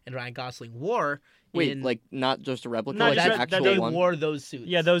Stone and Ryan Gosling wore. Wait, in, like not just a replica, Not like just the that actual they one. wore those suits.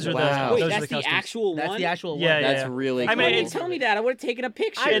 Yeah, those are Wow. the Wait, those are that's the the costumes. actual That's one? the actual Yeah, one. yeah. That's really I cool. mean, You it's- didn't tell me that. I would have taken a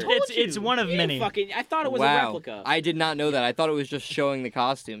picture. I told it's you. one of You didn't many. fucking. I thought it was a Wow. replica. I did not know that. I thought it was just showing the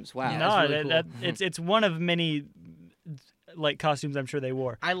costumes. Wow. Yeah. No, that's really that, cool. it's one of many like costumes I'm sure they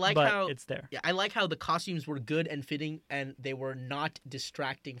wore. I like but how it's there. Yeah, I like how the costumes were good and fitting, and they were not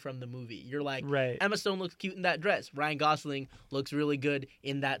distracting from the movie. You're like, Right. Emma Stone looks cute in that dress. Ryan Gosling looks really good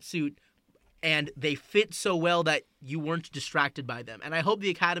in that suit. And they fit so well that you weren't distracted by them. And I hope the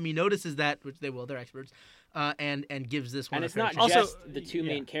Academy notices that, which they will, they're experts, and gives this one And a it's fair not shake. Also- just the two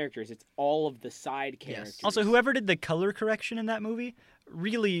main characters; it's all of the side characters. Also, whoever did the color correction in that movie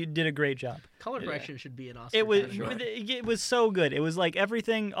really did a great job. Color Yeah. correction should be an Oscar. It was category. it was so good. It was like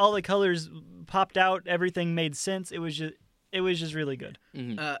everything, all the colors popped out. Everything made sense. It was just really good.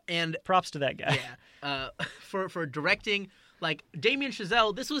 Mhm. And Props to that guy. yeah, for directing, like Damien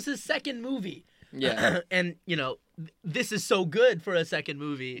Chazelle, this was his second movie. Yeah. And this is so good for a second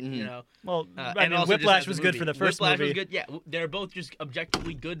movie. Mhm. Well, And I mean, also just Whiplash as a was good movie. for the first Whiplash movie. was good. Yeah, they're both just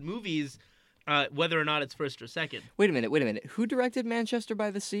objectively good movies, whether or not it's first or second. Wait a minute. Who directed Manchester by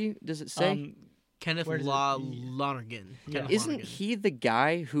the Sea? Does it say? Kenneth Where does it- Lonergan. Yeah. Kenneth Isn't Lonergan. he the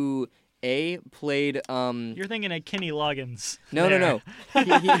guy who played You're thinking of Kenny Loggins. No.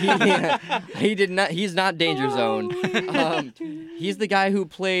 He did not. He's not Danger Zone. He's the guy who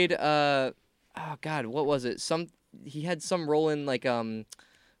played. Oh God, what was it? He had some role in like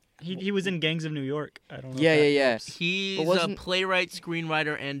He was in Gangs of New York. I don't know. Yeah, if that yeah. helps. He's a wasn't- playwright,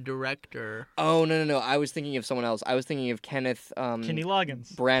 screenwriter, and director. Oh no! I was thinking of someone else. I was thinking of Kenneth Kenny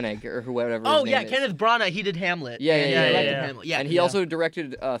Loggins. Branagh or whoever. Oh his yeah, name is. Kenneth Branagh. He did Hamlet. Yeah, and he yeah, directed yeah. Hamlet. Yeah, And he yeah. also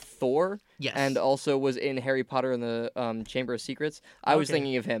directed Thor. Yes. And also was in Harry Potter and the Chamber of Secrets. I was Okay.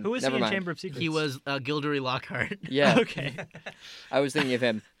 thinking of him. Who was Never he in mind. Chamber of Secrets? He was Gilderoy Lockhart. Yeah, Okay. I was thinking of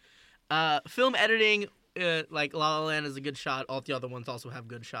him. Film editing, like La La Land is a good shot. All the other ones also have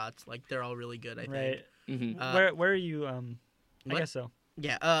good shots. Like they're all really good. I think. Right. hmm Where are you? I what? guess so.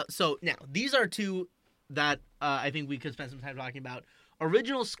 Yeah. So now these are two that I think we could spend some time talking about.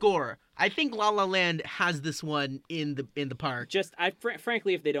 Original score. I think La La Land has this one in the park. Just,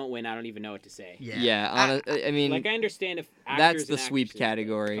 frankly, if they don't win, I don't even know what to say. Yeah. I mean, Like I understand if actors that's the and sweep actresses, but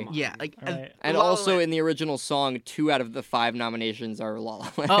category. come on. Yeah. Like. Right. and La La also Land- in the original song, 2 out of the 5 nominations are La La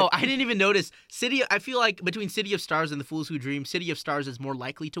Land. Oh, I didn't even notice. I feel like between City of Stars and The Fools Who Dream, City of Stars is more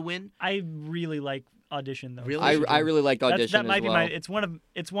likely to win. I really like Audition though. Really? I really liked Audition that might as be well. my. It's one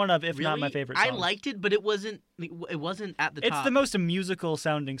of if not my Really? favorite. I Songs. liked it, but it wasn't at the It's top. the most musical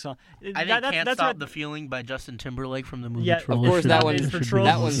sounding song. I think Can't that's Stop what, the Feeling by Justin Timberlake from the movie Yeah, Trolls. Of course, should that be- one, For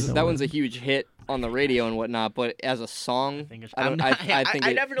Trolls. that one's a huge hit on the radio and whatnot. But as a song, I think I don't. I think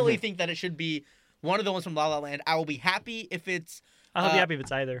I it- definitely think that it should be one of the ones from La La Land. I will be happy if it's I'll be uh, happy if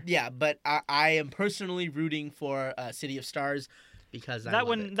it's either. yeah, but I am personally rooting for City of Stars because I That love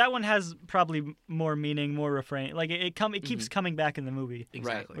one it. that one has probably more meaning, more refrain. Like it keeps coming back in the movie,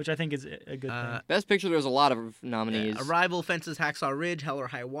 Exactly. which I think is a good thing. Best Picture. There's a lot of nominees. Arrival, Fences, Hacksaw Ridge, Hell or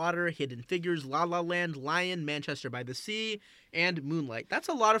High Water, Hidden Figures, La La Land, Lion, Manchester by the Sea, and Moonlight. That's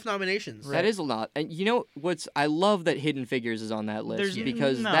a lot of nominations. That is a lot, and you know what's? I love that Hidden Figures is on that list There's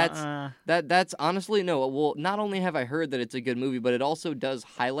because that's honestly no. Well, not only have I heard that it's a good movie, but it also does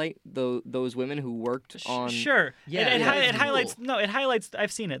highlight those women who worked on. Sure. Yeah, it, yeah, it it's highlights. cool. No, it highlights.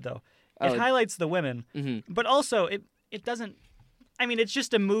 I've seen it though. It Oh. highlights the women, Mhm. but also it doesn't. I mean, it's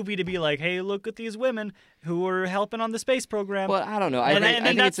just a movie to be like, hey, look at these women who were helping on the space program. Well, I don't know. I and think, then I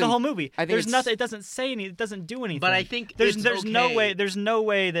think that's it's the an- whole movie. I think There's it's- nothing. It doesn't say any. It doesn't do anything. But I think there's it's no okay. way. There's no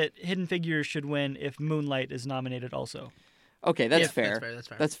way that Hidden Figures should win if Moonlight is nominated also. Okay, that's Yeah, fair. That's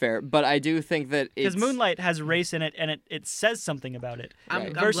fair. That's fair. But I do think that Because it's Moonlight has race in it, and it says something about it. I'm,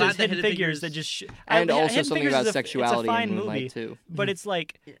 Right. I'm Versus glad that Hidden Figures that Figures- just and also Hidden something Figures about is sexuality it's a fine in Moonlight movie, too. but it's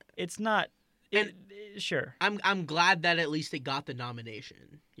like Yeah. it's not. And- Sure. I'm glad that at least it got the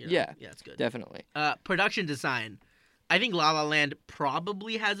nomination. You know? Yeah. Yeah, it's good. Definitely. Production design. I think La La Land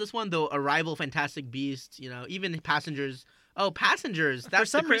probably has this one, though Arrival, Fantastic Beasts, even Passengers. Oh, Passengers. That's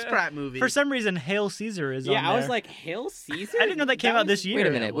the some Chris rea- Pratt movie. For some reason, Hail Caesar is on Yeah, I was there. like, Hail Caesar. I didn't know that came out this year.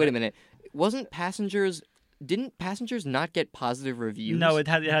 Wait a minute. wasn't Passengers. Didn't Passengers not get positive reviews? No, it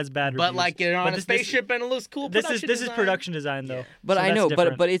has bad reviews. But like you're on But a this- spaceship and it looks cool. This is design. production design though. Yeah. But so I that's know,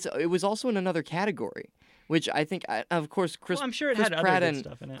 different. but it was also in another category, which I think, of course, Chris. Well, I'm sure it Chris had other Pratt good and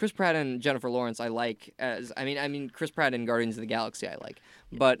stuff in it. Chris Pratt and Jennifer Lawrence I like as I mean Chris Pratt and Guardians of the Galaxy I like,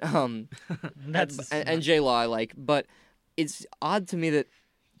 but That's and J Law I like, but it's odd to me that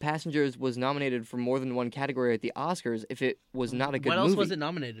Passengers was nominated for more than one category at the Oscars if it was not a good What else movie. was it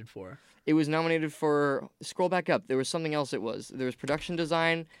nominated for? It was nominated for, scroll back up, there was something else it was. There was production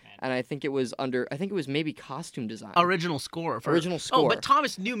design, and I think it was maybe costume design. Original score. Original Oh, score. but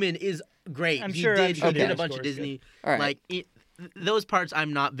Thomas Newman is great. I'm he sure did the a bunch of score's Disney. All right. Like those parts,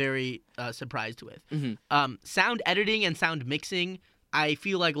 I'm not very surprised with. Mhm. Sound editing and sound mixing. I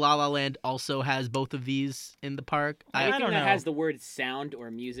feel like La La Land also has both of these in the park. Anything don't that know. has the word sound or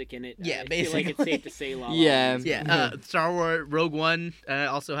music in it, Yeah, I feel like it's basically. safe to say La La Yeah. Land. Yeah, Star Wars Rogue One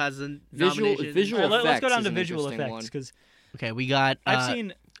also has a nomination. visual All right, let's go effects down is to an visual interesting effects one. because Okay, we got. I've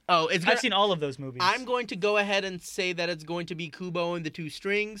seen all of those movies. I'm going to go ahead and say that it's going to be Kubo and the Two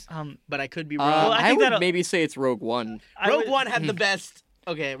Strings, but I could be wrong. Well, I I think would that'll- maybe say it's Rogue One. Rogue One had the best.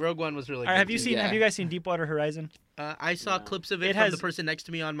 Okay, Rogue One was really All right, good. have you seen? Yeah. Have you guys seen Deepwater Horizon? I saw No. clips of it, It from has- the person next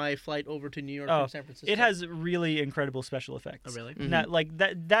to me on my flight over to New York Oh, from San Francisco. It has really incredible special effects. Oh, really? Mhm. Not, like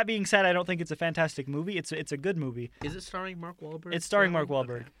that. That being said, I don't think it's a fantastic movie. It's a good movie. Is it starring Mark Wahlberg? It's starring That Mark one?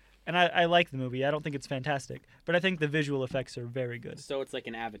 Wahlberg, and I like the movie. I don't think it's fantastic, but I think the visual effects are very good. So it's like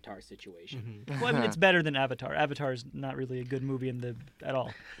an Avatar situation. Mhm. Well, I mean, it's better than Avatar. Avatar is not really a good movie at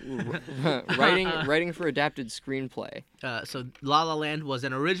all. writing for adapted screenplay. So La La Land was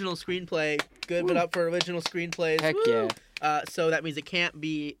an original screenplay. Give it up for original screenplays. Heck Woo! yeah. So that means it can't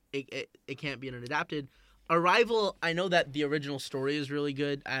be an adapted. Arrival. I know that the original story is really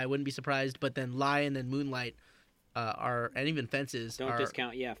good. I wouldn't be surprised. But then Lion and Moonlight and even Fences Don't are.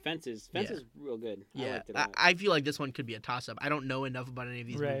 discount. Yeah, Fences. Fences real good. I Yeah, liked it a lot. I feel like this one could be a toss-up. I don't know enough about any of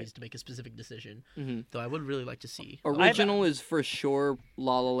these Right. movies to make a specific decision, Mhm. though I would really like to see. Original is for sure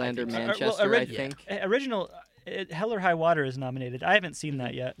La La Land or think so. Manchester, I orig- think. Original, Hell or High Water is nominated. I haven't seen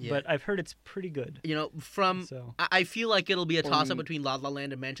that yet, Yeah. but I've heard it's pretty good. You know, from So I feel like it'll be a toss-up Um, between La La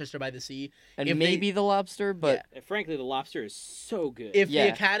Land and Manchester by the Sea. And if they- maybe The Lobster, but Frankly, The Lobster is so good. If Yeah.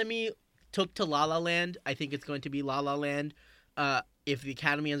 the Academy took to La La Land, I think it's going to be La La Land. If the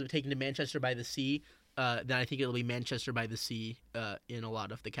Academy ends up taking to Manchester by the Sea, then I think it'll be Manchester by the Sea in a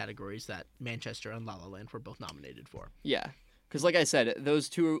lot of the categories that Manchester and La La Land were both nominated for. yeah. Because like I said, those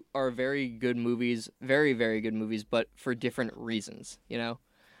two are very good movies, very, very good movies, but for different reasons, you know?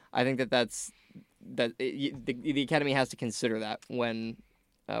 I think the Academy has to consider that when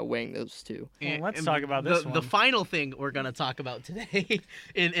weighing those two. Well, let's And talk about this the one. final thing we're gonna talk about today,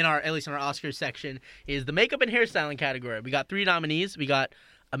 in our at least in our Oscars section, is the makeup and hairstyling category. We got 3 nominees. We got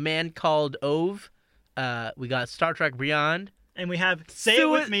A Man Called Ove. We got Star Trek Beyond. and we have say it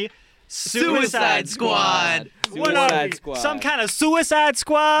with me, Suicide Squad. What are Suicide we? Squad. Some kind of Suicide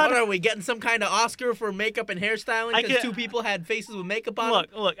Squad? What are we getting? Some kind of Oscar for makeup and hairstyling I because can- 2 people had faces with makeup on.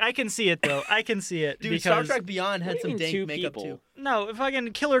 Look, I can see it though. I can see it Dude, because Star Trek Beyond had What do some you mean dank 2 makeup people? too. no,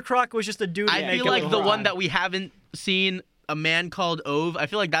 fucking Killer Croc was just a dude. I in feel makeup like the the whole one time. that we haven't seen, A Man Called Ove, I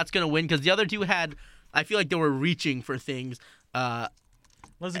feel like that's gonna win because the other 2 had. I feel like they were reaching for things.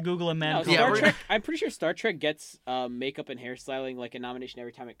 Let's Google a man. No, called Yeah, Star Ove. we're- Trek. I'm pretty sure Star Trek gets makeup and hairstyling like a nomination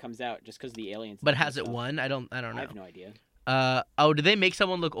every time it comes out, just because the aliens. But and has it stuff. won? I don't I know. have no idea. Did they make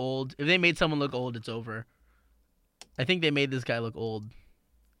someone look old? If they made someone look old, it's over. I think they made this guy look old.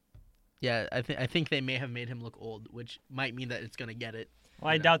 Yeah, I think they may have made him look old, which might mean that it's gonna get it. Well,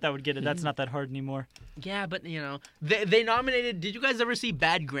 I doubt that would get it. That's not that hard anymore. Yeah, but you know, they nominated. Did you guys ever see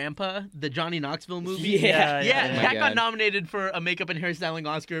Bad Grandpa, the Johnny Knoxville movie? Yeah. Yeah, Oh my that got God. nominated for a makeup and hairstyling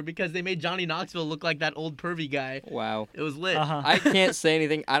Oscar because they made Johnny Knoxville look like that old pervy guy. Wow. It was lit. Uh-huh. I can't say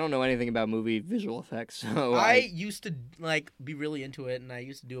anything. I don't know anything about movie visual effects, so I used to like be really into it, and I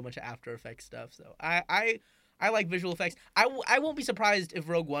used to do a bunch of After Effects stuff. So I like visual effects. I won't be surprised if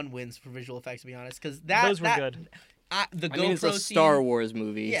Rogue One wins for visual effects, to be honest, because Those were good. The I mean, it's a GoPro Star scene- Wars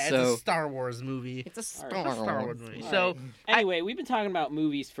movie, Yeah, so it's a Star Wars movie. it's a Star Alright, It's a Star Wars Wars movie. All So right. Anyway, we've been talking about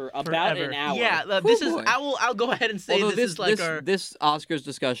movies for about Forever. an hour. yeah, Oh, this is. boy. I'll go ahead and say Although this is like our. this Oscars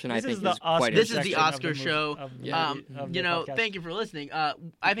discussion, I This think, is the is Oscar quite This is the section of Oscar movie- show. of the- Yeah. of You the know, podcast. thank you for listening. I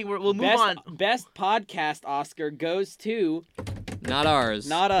think we'll move best, on. Best podcast Oscar goes to not ours.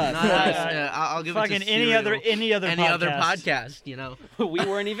 not us. Not us. I'll give Fucking it to any other Serial. any other podcast. You know. We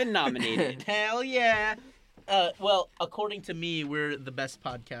weren't even nominated. Hell yeah. Well, according to me, we're the best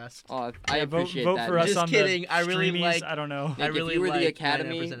podcast. Oh, I Yeah, appreciate vote that. for us Just on kidding, the I really streamies. like- I don't know. I Nick, really if you were like the 99%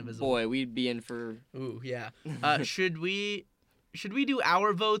 Academy, Invisible. boy, we'd be in for. Ooh, yeah. Should we should we do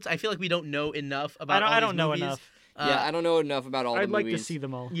our votes? I feel like we don't know enough about. I all don't these know movies. enough. Yeah, I don't know enough about all I'd the like movies. to see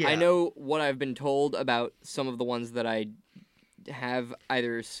them all. Yeah. I know what I've been told about some of the ones that I have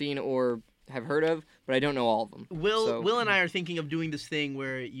either seen or have heard of, but I don't know all of them. Will and I are thinking of doing this thing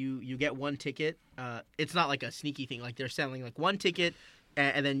where you get one ticket. It's not like a sneaky thing. Like they're selling like one ticket,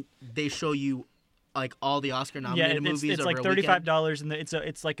 and then they show you like all the Oscar nominated movies. It's over like a weekend. $35, and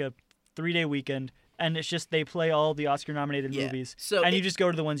it's like a 3-day weekend, and it's just they play all the Oscar nominated movies. So and you just go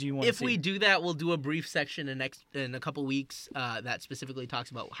to the ones you want to see. If we do that, we'll do a brief section in a couple weeks that specifically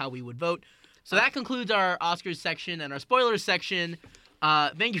talks about how we would vote. So that concludes our Oscars section and our spoilers section.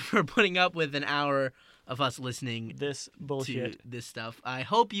 Thank you for putting up with an hour of us listening this bullshit. to this stuff. I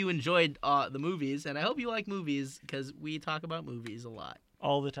hope you enjoyed the movies, and I hope you like movies because we talk about movies a lot.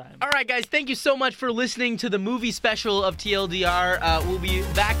 All the time. All right, guys, thank you so much for listening to the movie special of TLDR. We'll be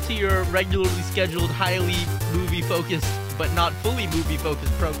back to your regularly scheduled, highly movie-focused, but not fully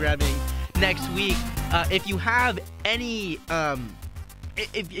movie-focused programming next week. If you have any...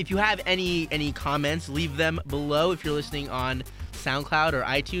 If you have any comments, leave them below. If you're listening on SoundCloud or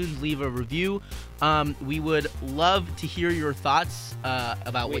iTunes, leave a review. We would love to hear your thoughts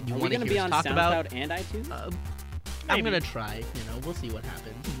about what you want to hear us talk about. Are we going to be on SoundCloud and iTunes? I'm going to try. We'll see what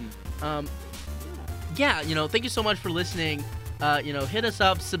happens. Yeah, thank you so much for listening. Hit us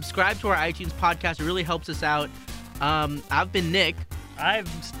up. Subscribe to our iTunes podcast. It really helps us out. I've been Nick. I've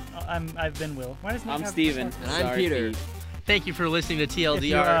been Will. Why does Nick I'm have Steven. And I'm Sorry, Peter. Pete. Thank you for listening to If you,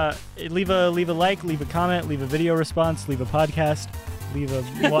 TLDR. leave a like, leave a comment, leave a video response, leave a podcast, leave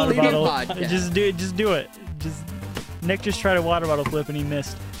a water Leave a bottle. podcast. Just do it. Nick just tried a water bottle flip and he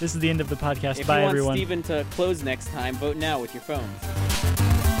missed. This is the end of the podcast. If Bye, you want everyone. Steven to close next time, vote now with your phones.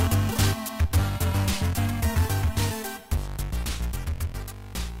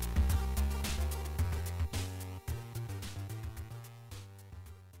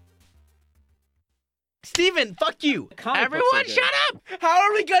 Steven, fuck you. Comic books Everyone, are good. shut up. How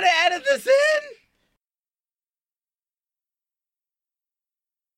are we going to edit this in?